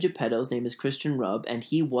that played Geppetto. His name is Christian Rubb, and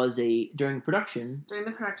he was during the production,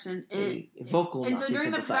 a vocal and Nazi so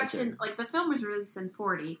during the sympathizer. production, like the film was released in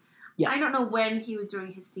 1940. Yeah. I don't know when he was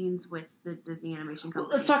doing his scenes with the Disney Animation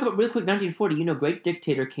Company. Let's talk about real quick 1940. Great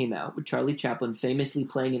Dictator came out with Charlie Chaplin famously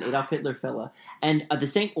playing an Adolf Hitler fella, and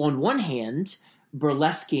on one hand,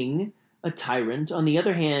 burlesquing a tyrant. On the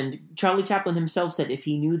other hand, Charlie Chaplin himself said if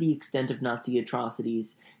he knew the extent of Nazi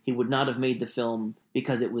atrocities, he would not have made the film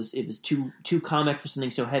because it was too comic for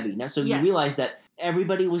something so heavy. Now, so you realize that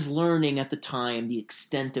everybody was learning at the time the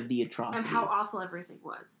extent of the atrocities. And how awful everything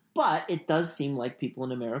was. But it does seem like people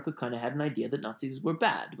in America kind of had an idea that Nazis were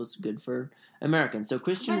bad. It was good for Americans. So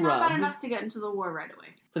Christian Rubb... But not bad enough to get into the war right away.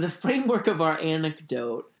 For the framework of our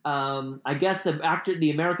anecdote, I guess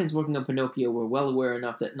the Americans working on Pinocchio were well aware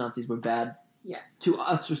enough that Nazis were bad to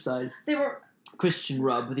ostracize Christian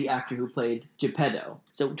Rubb, the actor who played Geppetto.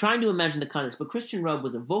 So trying to imagine the context, but Christian Rubb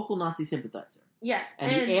was a vocal Nazi sympathizer. Yes.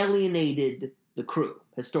 And he alienated the crew,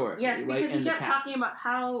 historically. Yes, because right? he kept talking about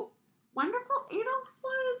how wonderful Adolf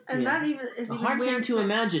was, and that even is a even hard weird thing to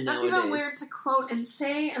imagine That's nowadays. even weird to quote and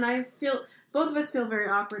say, and I feel both of us feel very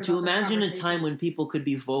awkward to about this imagine a conversation. time when people could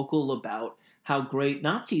be vocal about how great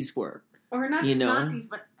Nazis were. Or not just Nazis,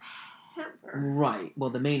 but Hitler. Right. Well,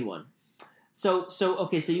 the main one. So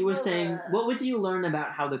you were saying, what did you learn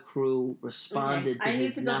about how the crew responded to his Nazism? I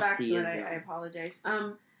need to go back to it. I apologize.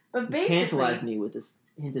 But basically, you tantalized me with this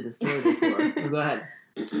hint of the story before. Go ahead.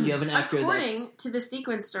 You have an actor According to the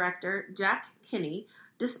sequence director, Jack Kinney,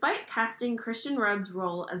 despite casting Christian Rubb's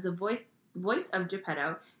role as the voice of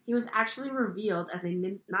Geppetto, he was actually revealed as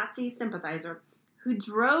a Nazi sympathizer who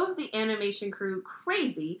drove the animation crew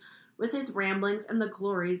crazy with his ramblings and the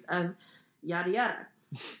glories of yada yada.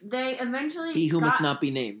 They eventually He who must not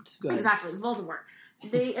be named. Exactly, Voldemort.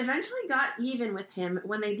 They eventually got even with him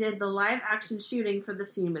when they did the live-action shooting for the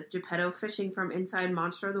scene with Geppetto fishing from inside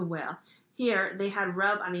Monster the Whale. Here, they had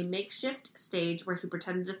Rubb on a makeshift stage where he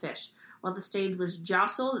pretended to fish, while the stage was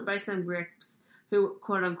jostled by some grips who,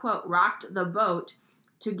 quote-unquote, rocked the boat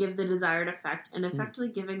to give the desired effect, and effectively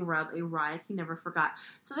giving Rubb a ride he never forgot.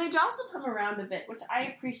 So they jostled him around a bit, which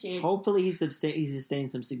I appreciate. Hopefully he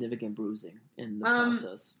sustained some significant bruising in the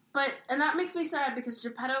process. And that makes me sad because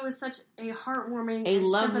Geppetto is such a heartwarming,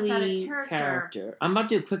 lovely sympathetic character. I'm about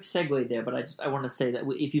to do a quick segue there, but I want to say that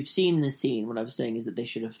if you've seen the scene, what I was saying is that they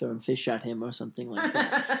should have thrown fish at him or something like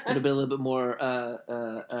that. It would have been a little bit more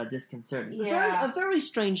disconcerting. Yeah. A very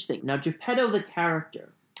strange thing. Now, Geppetto the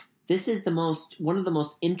character, this is one of the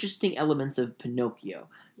most interesting elements of Pinocchio.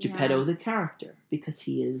 Geppetto the character, because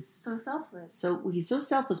he is so selfless. So he's so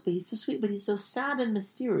selfless, but he's so sweet, but he's so sad and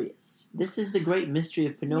mysterious. This is the great mystery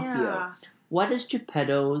of Pinocchio. Yeah. What is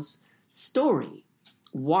Geppetto's story?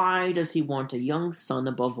 Why does he want a young son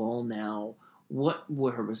above all now? What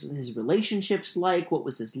were his relationships like? What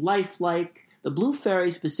was his life like? The Blue Fairy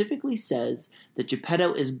specifically says that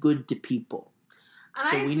Geppetto is good to people. And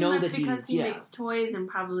so I we assume know that's that because he makes toys and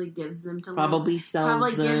probably gives them to probably sells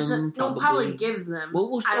probably them. Gives them. Probably gives them.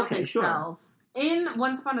 Well, I don't okay, think sure. sells. In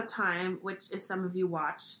Once Upon a Time, which if some of you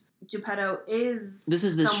watch, Geppetto is. This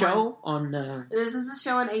is the show on. This is the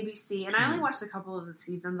show on ABC, and I only watched a couple of the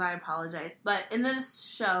seasons. I apologize, but in this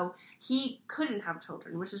show, he couldn't have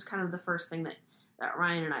children, which is kind of the first thing that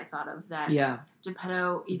Ryan and I thought of. That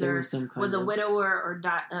Geppetto either was a widower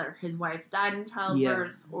or his wife died in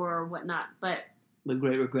childbirth or whatnot, but. The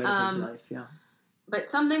great regret of his life,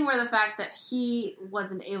 But something where the fact that he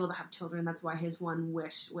wasn't able to have children, that's why his one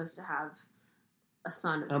wish was to have a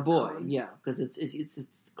son. A boy, because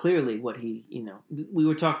it's clearly what he, we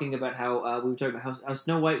were talking about how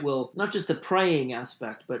Snow White will, not just the praying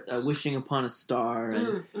aspect, but wishing upon a star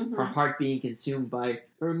and her heart being consumed by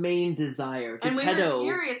her main desire. And Geppetto, we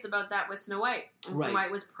were curious about that with Snow White. And Snow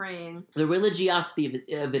White was praying. The religiosity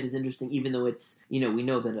of it is interesting, even though it's, we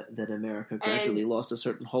know that America gradually lost a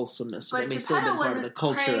certain wholesomeness. So but that may still have been part of the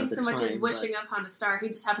culture of the so time. much as wishing upon a star. He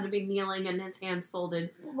just happened to be kneeling and his hands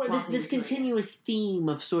folded. This continuous theme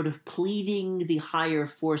of sort of pleading the higher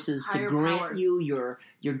forces to grant you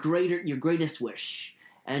your greatest wish.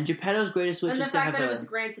 And Geppetto's greatest wish is to have and the fact that it was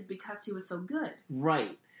granted because he was so good.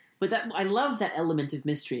 Right. But I love that element of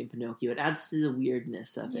mystery in Pinocchio. It adds to the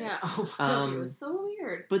weirdness of it. Yeah, Pinocchio was so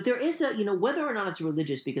weird. But there is whether or not it's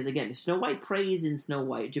religious, because again, Snow White prays in Snow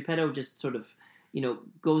White. Geppetto just sort of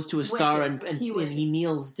goes to a star and He wishes. he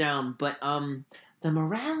kneels down. But the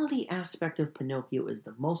morality aspect of Pinocchio is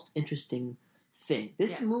the most interesting thing.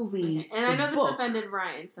 This movie, okay. And I know this book, offended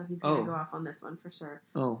Ryan, so he's going to go off on this one for sure.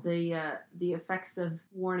 Oh, the effects of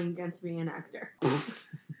warning against being an actor.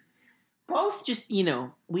 both just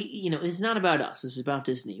it's not about us. It's about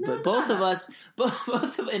Disney. No, but it's both not of us,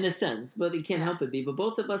 both of in a sense, but it can't help it be. But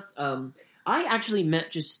both of us. I actually met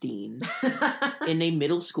Justine in a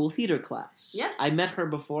middle school theater class. Yes. I met her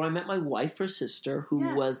before I met my wife, her sister,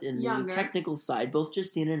 who was in Younger. the technical side. Both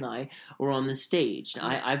Justine and I were on the stage.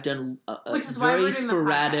 I've done a very very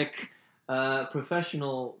sporadic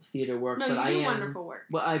professional theater work. No, but you I do am, wonderful work.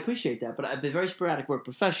 Well, I appreciate that, but I've been very sporadic work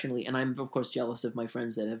professionally, and I'm of course jealous of my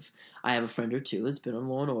friends that have. I have a friend or two that's been on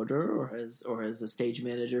Law and Order, or as a stage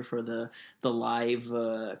manager for the live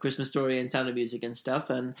Christmas Story and Sound of Music and stuff,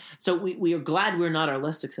 and so we are glad we're not our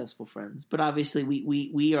less successful friends, but obviously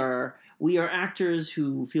we are actors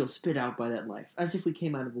who feel spit out by that life as if we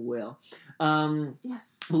came out of a whale.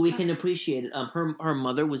 Yes, but we can appreciate it. Her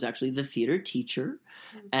mother was actually the theater teacher,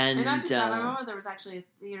 and not just that, my mother was actually a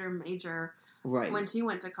theater major when she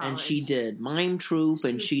went to college. And she did mime troupe,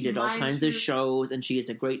 and she did all kinds of shows, and she is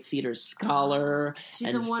a great theater scholar She's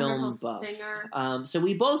and a wonderful film buff. singer. So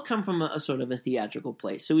we both come from a sort of a theatrical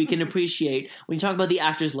place, so we can appreciate, when you talk about the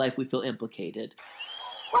actor's life, we feel implicated.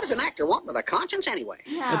 What does an actor want with a conscience anyway?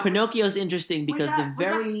 Yeah. And Pinocchio's interesting because we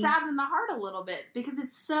got stabbed in the heart a little bit because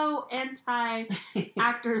it's so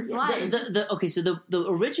anti-actor's life. So the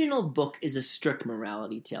original book is a strict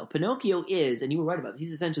morality tale. Pinocchio is, and you were right about this,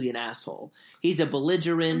 he's essentially an asshole. He's a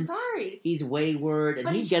belligerent. I'm sorry. He's wayward, and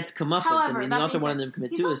he gets comeuppance. However, I mean, the author wanted them to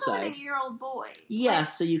commit suicide. He's also an 8-year-old boy.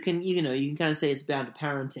 Yes, so you can kind of say it's bound to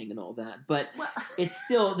parenting and all that, but it's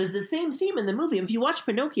still, there's the same theme in the movie. If you watch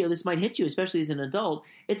Pinocchio, this might hit you, especially as an adult.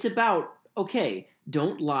 It's about, okay,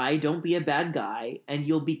 don't lie, don't be a bad guy, and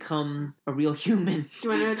you'll become a real human. Do you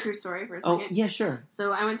want to know a true story for a second? Oh, yeah, sure.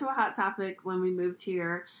 So I went to a Hot Topic when we moved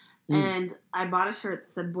here, and I bought a shirt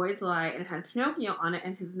that said Boys Lie, and it had Pinocchio on it,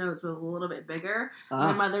 and his nose was a little bit bigger.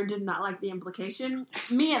 My mother did not like the implication.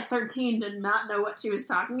 Me at 13 did not know what she was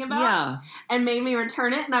talking about, and made me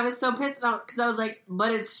return it, and I was so pissed because I was like,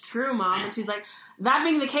 but it's true, Mom. And she's like, that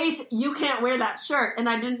being the case, you can't wear that shirt. And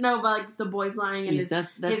I didn't know about the boys lying and his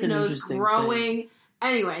nose growing. Thing.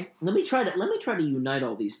 Anyway, let me try to unite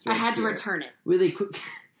all these threads. I had to return it really quick.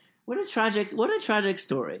 What a tragic story. What a tragic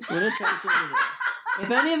story. If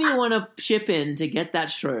any of you want to chip in to get that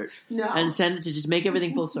shirt and send it to just make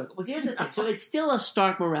everything full circle. Well, here's the thing. So it's still a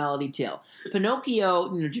stark morality tale. Pinocchio,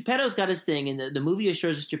 Geppetto's got his thing, and the movie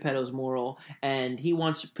assures us Geppetto's moral, and he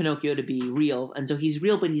wants Pinocchio to be real. And so he's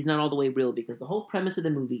real, but he's not all the way real, because the whole premise of the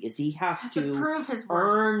movie is he has to prove his worth.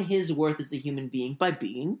 Earn his worth as a human being by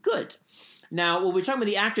being good. Now, when we're talking about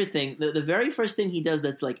the actor thing, the very first thing he does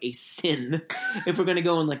that's like a sin, if we're going to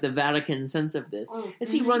go in like the Vatican sense of this,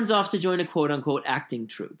 is he runs off to join a quote-unquote acting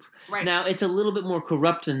troupe. Right. Now, it's a little bit more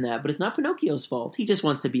corrupt than that, but it's not Pinocchio's fault. He just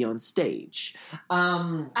wants to be on stage.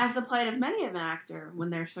 As the plight of many of an actor when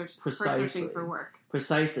they're searching for work.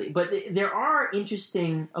 Precisely. But there are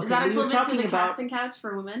interesting... Okay, is that equivalent to the about, casting couch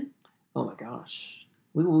for women? Oh my gosh.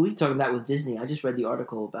 We talked about that with Disney. I just read the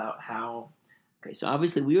article about how... Okay, so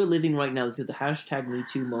obviously we are living right now through the hashtag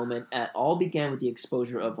MeToo moment. It all began with the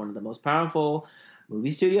exposure of one of the most powerful movie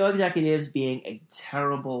studio executives being a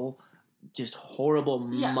terrible, just horrible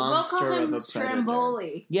monster we'll call him of a predator.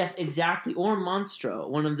 Stromboli. Yes, exactly. Or Monstro,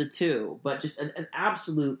 one of the two. But just an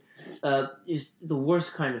absolute, just the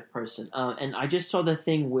worst kind of person. And I just saw the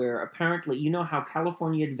thing where apparently, you know how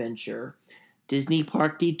California Adventure, Disney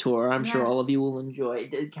Park Detour, I'm sure all of you will enjoy.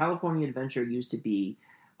 California Adventure used to be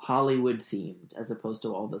Hollywood themed, as opposed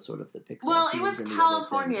to all the sort of the Pixar. Well, it was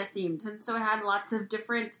California themed, and so it had lots of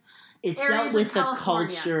different it areas dealt with of the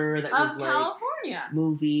California, culture that was like California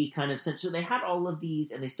movie kind of. So they had all of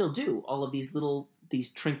these, and they still do all of these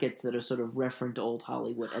trinkets that are sort of referent to old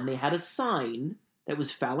Hollywood, and they had a sign that was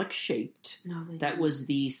phallic shaped. No, they that didn't. was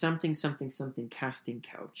the something casting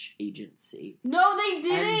couch agency. No, they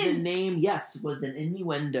didn't. And the name, was an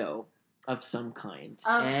innuendo of some kind.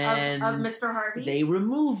 Of Mr. Harvey? They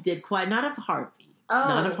removed it not of Harvey.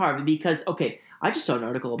 Not of Harvey, because, okay, I just saw an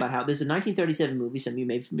article about how there's a 1937 movie some of you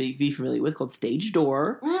may be familiar with called Stage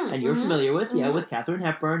Door, and you're familiar with, with Katharine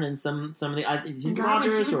Hepburn and some of the,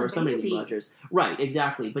 Rogers or somebody Rogers. Right,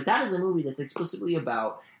 exactly. But that is a movie that's explicitly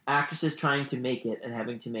about actresses trying to make it and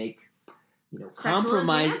having to make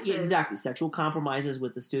sexual compromises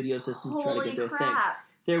with the studio system to try to get their thing.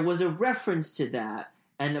 There was a reference to that.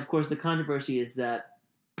 And, of course, the controversy is that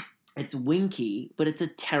It's winky, but it's a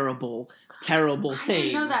terrible, terrible thing. I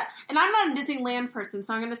didn't know that. And I'm not a Disneyland person,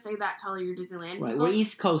 so I'm going to say that to all your Disneyland people. Right, we're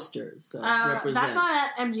East Coasters, so represent. That's not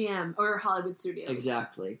at MGM or Hollywood Studios.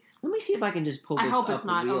 Exactly. Let me see if I can just pull this up. I hope it's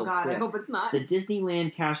not. Oh, God, quick. I hope it's not. The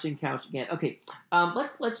Disneyland Cash and Couch again. Okay,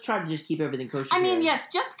 let's try to just keep everything kosher. I mean, yes,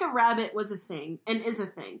 Jessica Rabbit was a thing and is a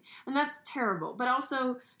thing, and that's terrible. But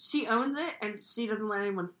also, she owns it, and she doesn't let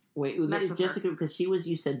anyone mess with Jessica, her. because she was,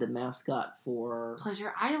 you said, the mascot for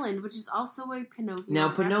Pleasure Island, which is also a Pinocchio. Now,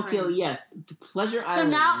 Pinocchio, reference. yes, Pleasure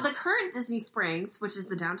Island. So now the current Disney Springs, which is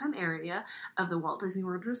the downtown area of the Walt Disney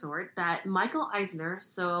World Resort, that Michael Eisner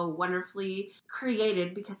so wonderfully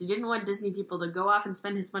created because he didn't want Disney people to go off and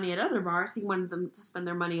spend his money at other bars. He wanted them to spend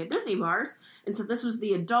their money at Disney bars. And so this was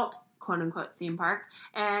the adult, quote-unquote, theme park.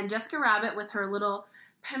 And Jessica Rabbit, with her little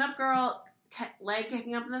pinup girl leg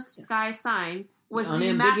kicking up in the sky sign, was the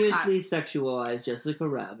mascot. Unambiguously sexualized Jessica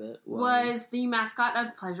Rabbit was the mascot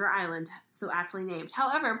of Pleasure Island, so aptly named.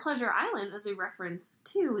 However, Pleasure Island is a reference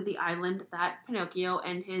to the island that Pinocchio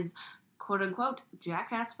and his quote-unquote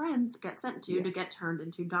jackass friends get sent to get turned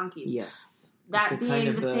into donkeys. Yes. That it's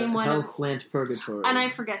being the same one. Hell Slant Purgatory. And I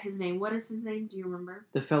forget his name. What is his name? Do you remember?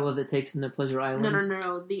 The fellow that takes him to Pleasure Island?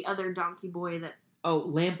 No. The other donkey boy that... Oh,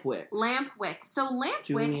 Lampwick. Lampwick. So Lampwick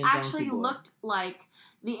Julian actually Donkey Boy. looked like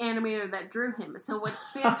the animator that drew him. So what's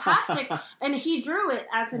fantastic, and he drew it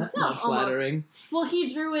as himself. That's not flattering. Almost. Well,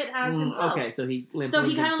 he drew it as himself. Okay, so he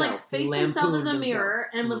kind of like faced himself as a mirror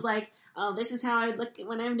and Mm-hmm. was like, oh, this is how I look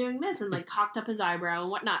when I'm doing this, and like cocked up his eyebrow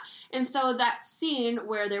and whatnot. And so that scene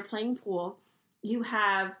where they're playing pool, you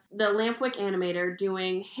have the Lampwick animator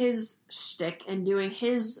doing his shtick and doing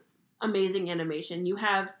his amazing animation. You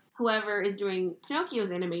have whoever is doing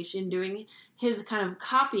Pinocchio's animation doing his kind of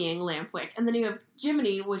copying Lampwick. And then you have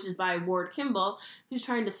Jiminy, which is by Ward Kimball, who's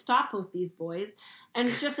trying to stop both these boys. And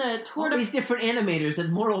it's just a tour de... these different animators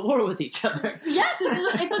in moral war with each other. Yes,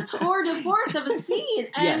 it's a tour de force of a scene.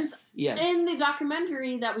 And yes. in the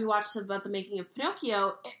documentary that we watched about the making of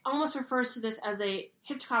Pinocchio, it almost refers to this as a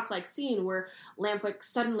Hitchcock-like scene where Lampwick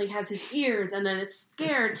suddenly has his ears and then is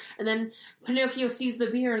scared, and then Pinocchio sees the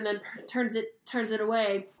beer and then turns it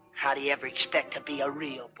away. How do you ever expect to be a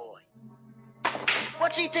real boy?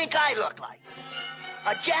 What's he think I look like?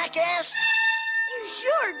 A jackass? You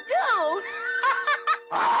sure do.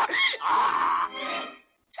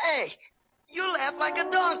 Hey, you laugh like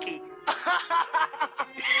a donkey.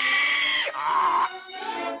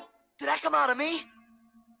 Did that come out of me?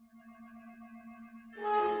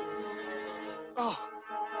 Oh.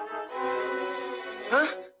 Huh?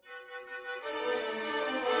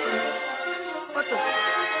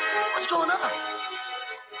 What's going on?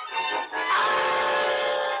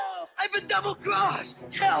 I've been double-crossed!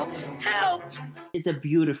 Help! Help! It's a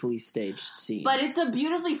beautifully staged scene. But it's a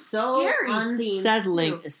beautifully scary scene.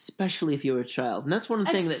 Unsettling, too. Especially if you're a child. And that's one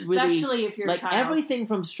thing that really... Especially if you're a child. Everything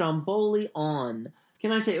from Stromboli on...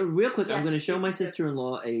 Can I say, real quick, Yes, I'm going to show my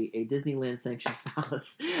sister-in-law a Disneyland sanctioned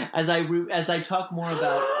palace as I talk more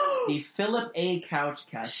about the Philip A. Couch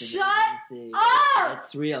casting. Shut up!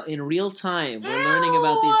 It's real. In real time. We're learning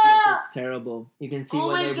about these. Yes, it's terrible. You can see oh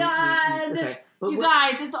why my they... God! Okay. You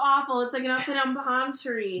guys, it's awful. It's like an upside-down palm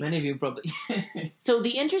tree. Many of you probably... So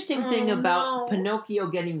the interesting thing about Pinocchio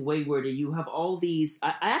getting wayward, you have all these...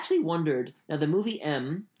 I actually wondered... Now, the movie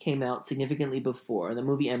M came out significantly before. The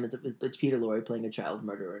movie M is it's Peter Lorre playing a child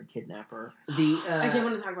murderer and kidnapper. I did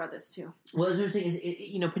want to talk about this, too. Well, what's interesting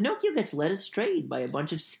is, Pinocchio gets led astray by a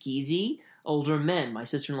bunch of skeezy older men. My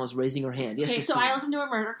sister-in-law is raising her hand. Yes, okay, so Christine. I listened to a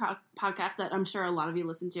murder podcast that I'm sure a lot of you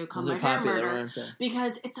listen to called Those My are Hair popular, Murder, aren't they?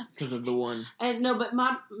 because it's a Because of the one. and no, but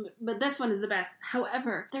this one is the best.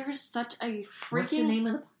 However, there is such a freaking... What's the name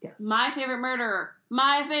of the podcast? My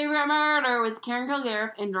Favorite Murder with Karen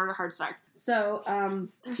Kilgariff and Jordan Hardstark. So,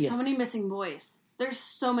 there's so many missing boys. There's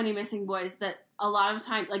so many missing boys that a lot of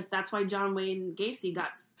time, like, that's why John Wayne Gacy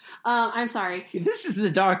got... I'm sorry. This is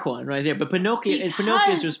the dark one right there, but Pinocchio's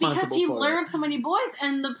responsible because he for lured it. so many boys,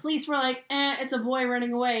 and the police were like, it's a boy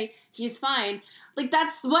running away. He's fine. Like,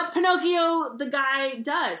 that's what Pinocchio, the guy,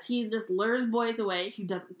 does. He just lures boys away. He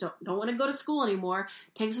don't want to go to school anymore,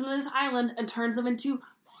 takes them to this island, and turns them into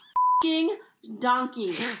f***ing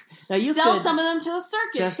donkeys. Now you sell could, some of them to the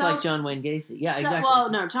circus. just like John Wayne Gacy. Yeah, exactly.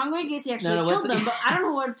 Well, no, John Wayne Gacy actually killed them, but I don't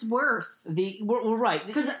know what's worse. We're right.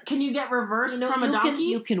 Because can you get reversed from a donkey?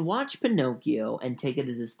 You can watch Pinocchio and take it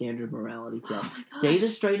as a standard morality tale. Oh Stay the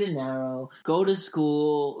straight and narrow. Go to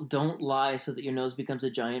school. Don't lie so that your nose becomes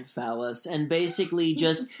a giant phallus. And basically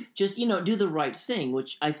just do the right thing,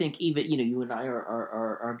 which I think even you and I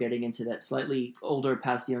are getting into that slightly older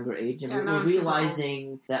past the younger age, and we're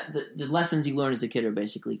realizing that the lessons you learn as a kid are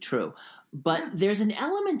basically true. But there's an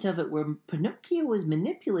element of it where Pinocchio is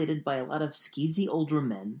manipulated by a lot of skeezy older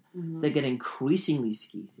men that get increasingly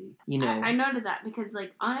skeezy. You know, I noted that because,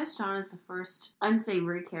 like, Honest John is the first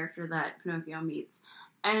unsavory character that Pinocchio meets.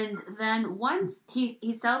 And then once he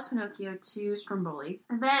sells Pinocchio to Stromboli,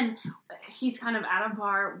 and then he's kind of at a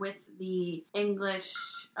bar with the English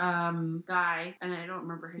guy, and I don't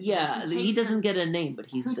remember his name. Yeah, he doesn't get a name, but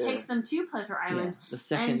he's takes them to Pleasure Island. Yeah, the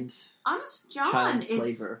second and Honest John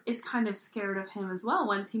is kind of scared of him as well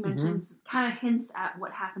once he mentions, kind of hints at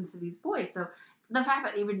what happens to these boys. So the fact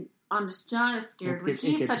that even Honest John is scared when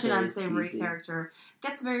he's such an unsavory character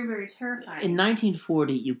gets very, very terrifying. In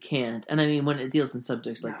 1940, you can't, and I mean, when it deals in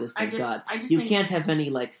subjects like this, thank God, you can't have any,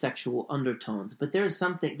 like, sexual undertones, but there's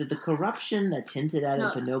something, that the corruption that's hinted at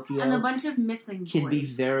in Pinocchio and a bunch of missing can be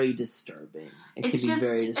boys. very disturbing. It's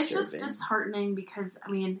just disheartening because, I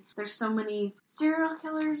mean, there's so many serial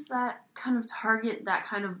killers that kind of target that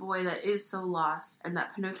kind of boy that is so lost and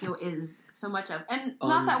that Pinocchio is so much of. And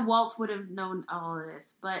not that Walt would have known all of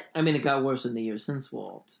this, but I mean, it got worse in the years since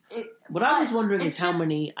Walt. What I was wondering is how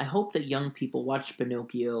many... I hope that young people watched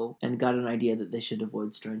Pinocchio and got an idea that they should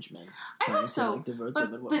avoid strange men. I hope so,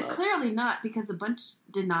 but clearly not, because a bunch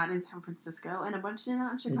did not in San Francisco and a bunch did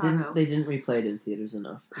not in Chicago. They didn't replay it in theaters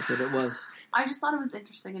enough, is what it was. I just thought it was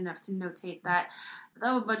interesting enough to notate that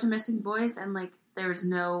there were a bunch of missing boys and, like, there was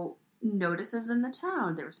no notices in the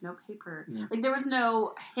town. There was no paper. Yeah. Like, there was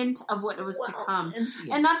no hint of what was to come.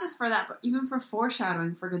 And not just for that, but even for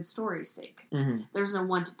foreshadowing for good story's sake. There's no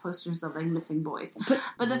wanted posters of, like, missing boys.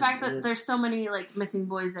 But the fact that there's so many, like, missing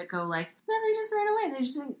boys that go, like, no, they just ran away. They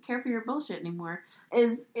just didn't care for your bullshit anymore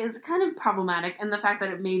is kind of problematic. And the fact that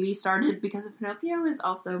it maybe started because of Pinocchio is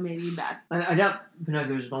also maybe bad. I doubt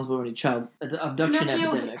Pinocchio was responsible for any child abduction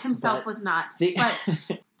Pinocchio epidemics. himself was not.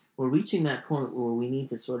 We're reaching that point where we need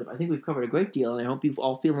to sort of... I think we've covered a great deal, and I hope you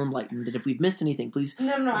all feel enlightened. And if we've missed anything, please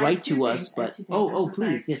write to us. But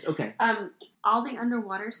please, yes, okay. All the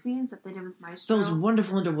underwater scenes that they did with Maestro. Those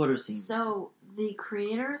wonderful underwater scenes. So the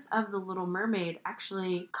creators of The Little Mermaid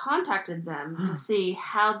actually contacted them to see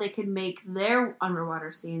how they could make their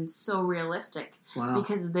underwater scenes so realistic. Wow.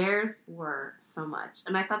 Because theirs were so much.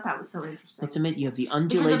 And I thought that was so interesting. Let's admit, you have the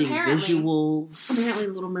undulating visuals. Apparently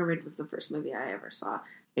Little Mermaid was the first movie I ever saw.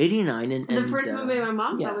 89 and the first movie my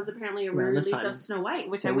mom saw was apparently a re-release of Snow White,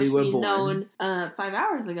 which I wish we'd known 5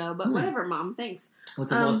 hours ago, but whatever, Mom, thanks. Well,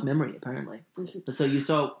 it's a lost memory, apparently. But so you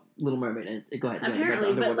saw Little Mermaid, and go ahead.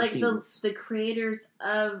 Apparently, but like the creators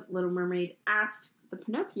of Little Mermaid asked the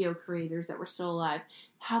Pinocchio creators that were still alive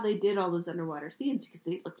how they did all those underwater scenes because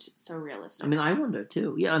they looked so realistic. I mean, I wonder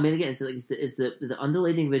too. Yeah, I mean, again, it's the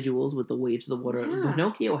undulating visuals with the waves of the water. Yeah.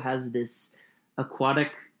 Pinocchio has this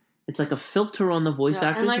aquatic... It's like a filter on the voice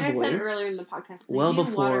actor's voice. And like I said earlier in the podcast, they well do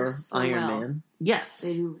before water so Iron well. Man. Yes.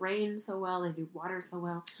 They do rain so well. They do water so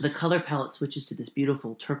well. The color palette switches to this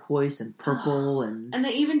beautiful turquoise and purple. And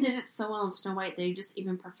they even did it so well in Snow White. They just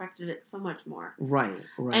even perfected it so much more. Right.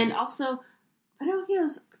 And also,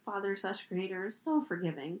 Pinocchio's father/creator is so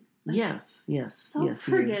forgiving. Yes. So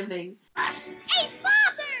forgiving. Hey,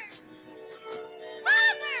 Father!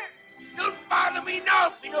 Father! Don't bother me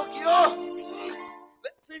now, Pinocchio!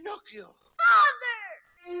 Pinocchio!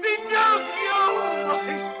 Father! Pinocchio!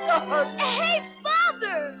 My son! Hey,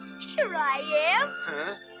 Father! Here I am!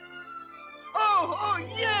 Huh? Oh,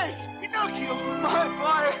 yes! Pinocchio!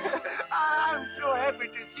 My, I'm so happy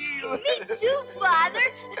to see you! Me too, Father!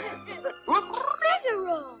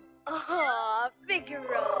 Figaro! Oh,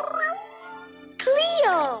 Figaro!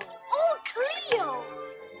 Cleo! Oh, Cleo!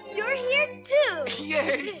 You're here too!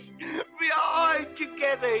 Yes! We are all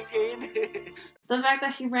together again! The fact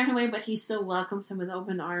that he ran away, but he still welcomes him with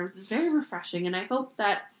open arms is very refreshing, and I hope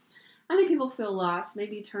that many people feel lost,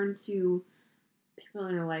 maybe turn to people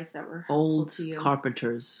in your life that were old to you.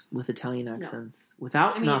 Carpenters with Italian accents,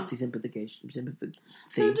 without Nazi sympathy.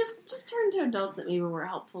 No, just turn to adults that maybe were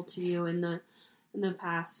helpful to you in the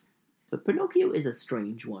past. But Pinocchio is a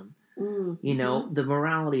strange one. You know, the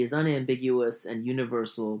morality is unambiguous and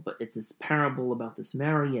universal, but it's this parable about this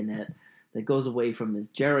marionette that goes away from this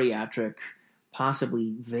geriatric,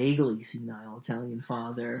 possibly vaguely senile Italian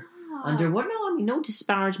father. Under what? No, I mean, no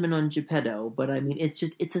disparagement on Geppetto, but I mean, it's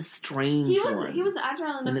a strange one. He was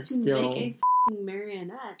agile enough to make a f***ing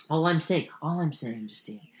marionette. All I'm saying,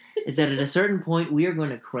 Justine, is that at a certain point we are going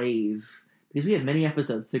to crave... Because we have many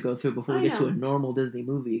episodes to go through before we get to a normal Disney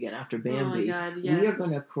movie again after Bambi. Oh my God, yes. We are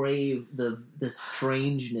going to crave the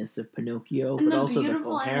strangeness of Pinocchio, but also the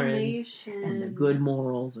coherence and the good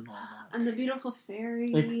morals and all that. And the beautiful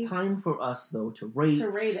fairies. It's time for us, though, to rate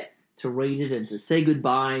it and to say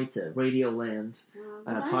goodbye to Radio Land,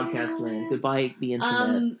 Podcast Land. Goodbye, the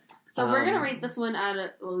internet. So we're going to rate this one out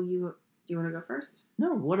of... Well, do you want to go first?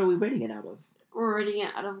 No, what are we rating it out of? We're rating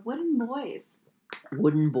it out of Wooden Boys.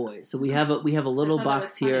 Wooden Boys. So we have a little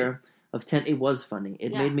box here of 10. It was funny.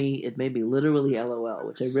 It made me literally LOL,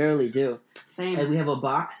 which I rarely do. Same. And we have a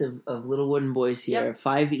box of little wooden boys here,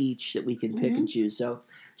 5 each that we can pick and choose. So,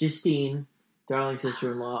 Justine, darling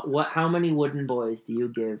sister-in-law, how many wooden boys do you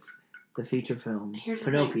give the feature film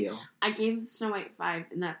Pinocchio? I gave Snow White 5,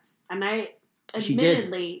 and I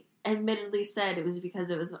admittedly said it was because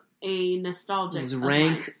it was a nostalgic. It was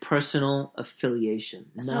rank personal affiliation,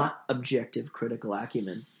 not objective critical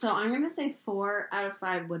acumen. So I'm going to say 4 out of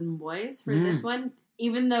 5 wooden boys for this one,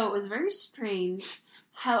 even though it was very strange.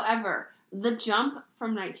 However, the jump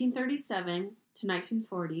from 1937 to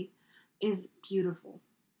 1940 is beautiful.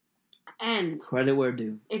 And credit where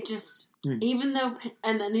due. It just, even though,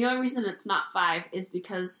 and then the only reason it's not 5 is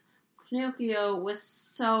because Pinocchio was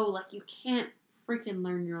so, like, you can't freaking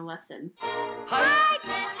learn your lesson. Hi,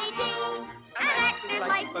 Billy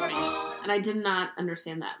And I did not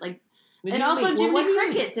understand that. Like, What and do you also mean? Jiminy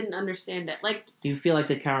Cricket didn't understand it. Like, Do you feel like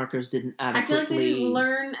the characters didn't adequately... I feel like they didn't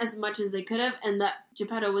learn as much as they could have, and that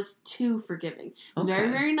Geppetto was too forgiving. Okay. Very,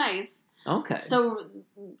 very nice. Okay. So,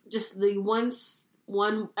 just the one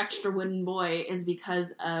extra wooden boy is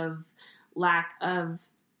because of lack of...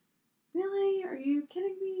 Really? Are you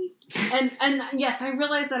kidding me? And yes, I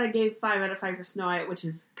realize that I gave 5 out of 5 for Snow White, which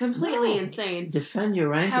is completely insane. Defend your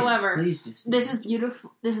rankings, However, please. This is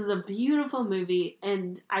beautiful. This is a beautiful movie,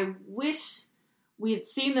 and I wish we had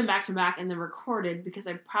seen them back to back and then recorded, because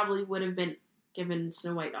I probably would have been given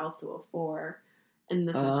Snow White also a 4 and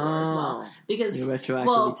this a 4 as well. Because you're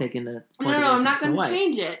retroactively taking the point No, I'm not going to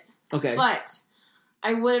change it. Okay, but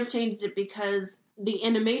I would have changed it because the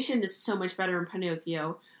animation is so much better in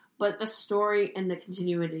Pinocchio. But the story and the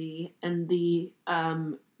continuity and the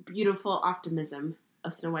beautiful optimism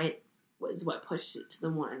of Snow White was what pushed it to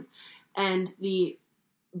the 1. And the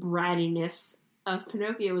brattiness of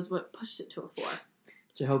Pinocchio was what pushed it to a 4.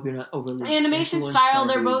 So I hope you're not overly... Animation style,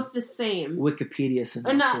 they're both the same. Wikipedia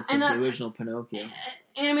synopsis of the original Pinocchio.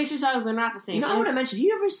 Animation style, they're not the same. You know, I want to mention, did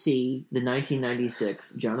you ever see the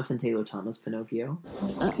 1996 Jonathan Taylor Thomas Pinocchio?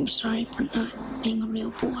 I'm sorry for not being a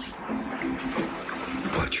real boy.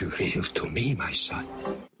 But you real to me, my son.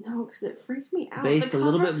 No, because it freaked me out. Based a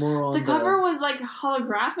little bit more on the cover was like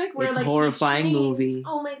holographic. Where, it's like, a horrifying movie.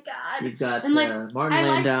 Oh my god! You've got and, like, Martin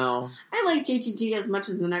Landau. I like JGG as much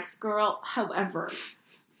as the next girl. However,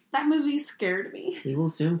 that movie scared me. He will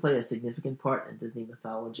soon play a significant part in Disney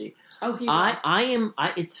mythology. Oh, he will.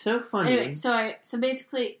 It's so funny. Anyway, so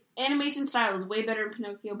basically, animation style is way better in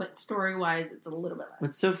Pinocchio, but story wise, it's a little bit less.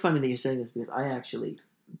 It's so funny that you're saying this, because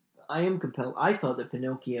I am compelled. I thought that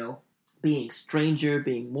Pinocchio, being stranger,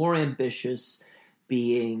 being more ambitious,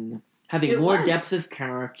 having more depth of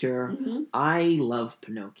character, I love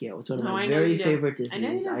Pinocchio. It's one of my very favorite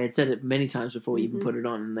Disneys. I had said it many times before we even put it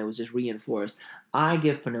on, and it was just reinforced. I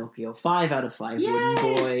give Pinocchio 5 out of 5 wooden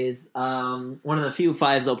boys. One of the few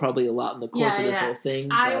 5s I'll probably allot in the course of this whole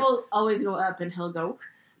thing. I will always go up, and he'll go...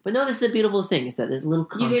 But no, this is the beautiful thing, is that there's a little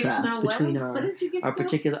contrast between what did you give our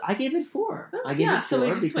particular... I gave it 4. I gave it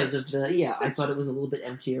 4 because of the... I thought it was a little bit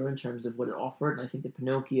emptier in terms of what it offered, and I think that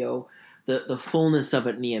Pinocchio, the fullness of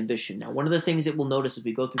it and the ambition. Now, one of the things that we'll notice as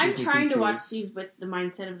we go through Disney trying features, to watch these with the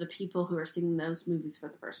mindset of the people who are seeing those movies for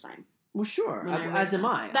the first time. Well, sure. As am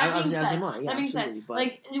I. That being said, that being said, but,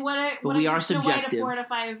 like, would we I are give Snow White a subjective. 4 out of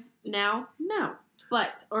 5 now? No.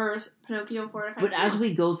 Or Pinocchio 4 out of 5. But as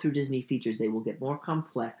we go through Disney features, they will get more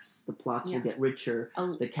complex. The plots will get richer.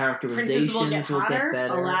 The characterizations will get better.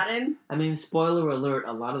 Aladdin. I mean, spoiler alert,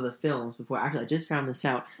 a lot of the films, I just found this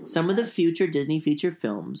out, some of the future Disney feature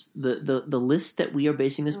films, the list that we are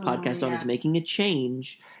basing this podcast on is making a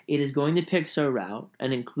change. It is going the Pixar route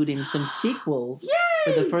and including some sequels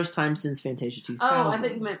for the first time since Fantasia 2000. Oh, I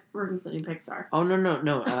thought you meant we're including Pixar. Oh,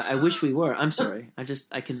 no. I wish we were. I'm sorry.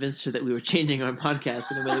 I convinced her that we were changing our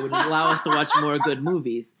podcast in a way that would allow us to watch more good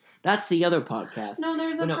movies. That's the other podcast. No,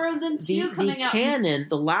 there's a Frozen 2 coming out. The canon,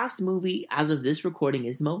 the last movie as of this recording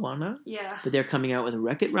is Moana. Yeah. But they're coming out with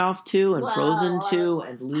Wreck-It Ralph 2 and Frozen 2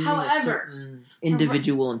 and losing a certain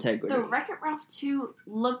individual integrity. The Wreck-It Ralph 2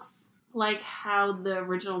 looks like how the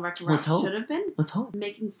original Wreck-It Ralph should have been. Let's hope.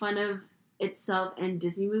 Making fun of itself and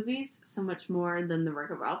Disney movies so much more than the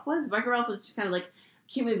Wreck-It Ralph was. Wreck-It Ralph was just kind of like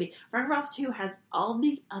a cute movie. Wreck-It Ralph 2 has all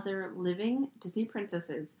the other living Disney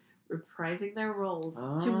princesses reprising their roles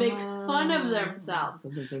to make fun of themselves.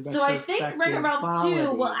 So I think Wreck-It Ralph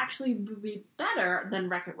 2 will actually be better than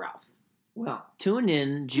Wreck-It Ralph. Well, tune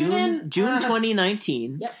in June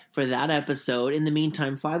 2019 for that episode. In the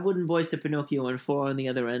meantime, 5 wooden boys to Pinocchio and 4 on the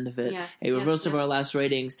other end of it. Yes, a reverse of our last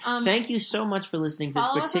ratings. Thank you so much for listening to this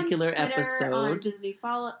particular episode. On Disney's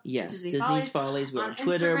Follies. We're on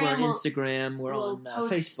Twitter. We're on Instagram. We're on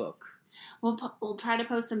Facebook. We'll try to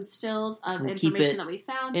post some stills of information that we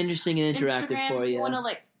found. Interesting and interactive Instagram, for you. If you want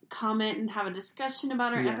to comment and have a discussion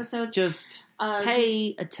about our episodes, just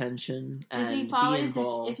pay attention. Disney and Follies. Be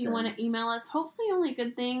involved if you want to email us, hopefully only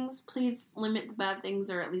good things. Please limit the bad things,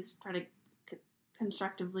 or at least try to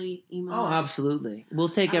constructively email us. Oh, absolutely. We'll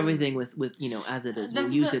take everything with as it is. We'll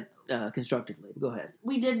use it constructively. Go ahead.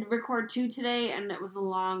 We did record 2 today, and it was a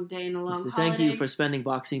long day and a long holiday. Thank you for spending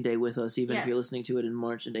Boxing Day with us, even if you're listening to it in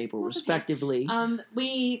March and April, respectively. Okay.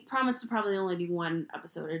 We promise to probably only do 1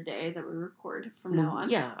 episode a day that we record from now on.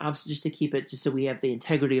 Yeah, just to keep it, just so we have the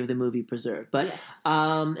integrity of the movie preserved. But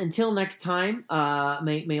until next time,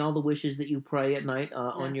 may all the wishes that you pray at night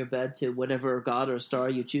on your bed to whatever god or star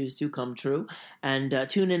you choose to come true. And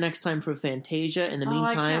tune in next time for Fantasia. In the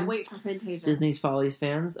meantime, I can't wait for Fantasia. Disney's Follies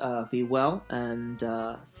fans, be well, and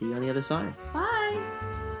see you on the other side. Bye.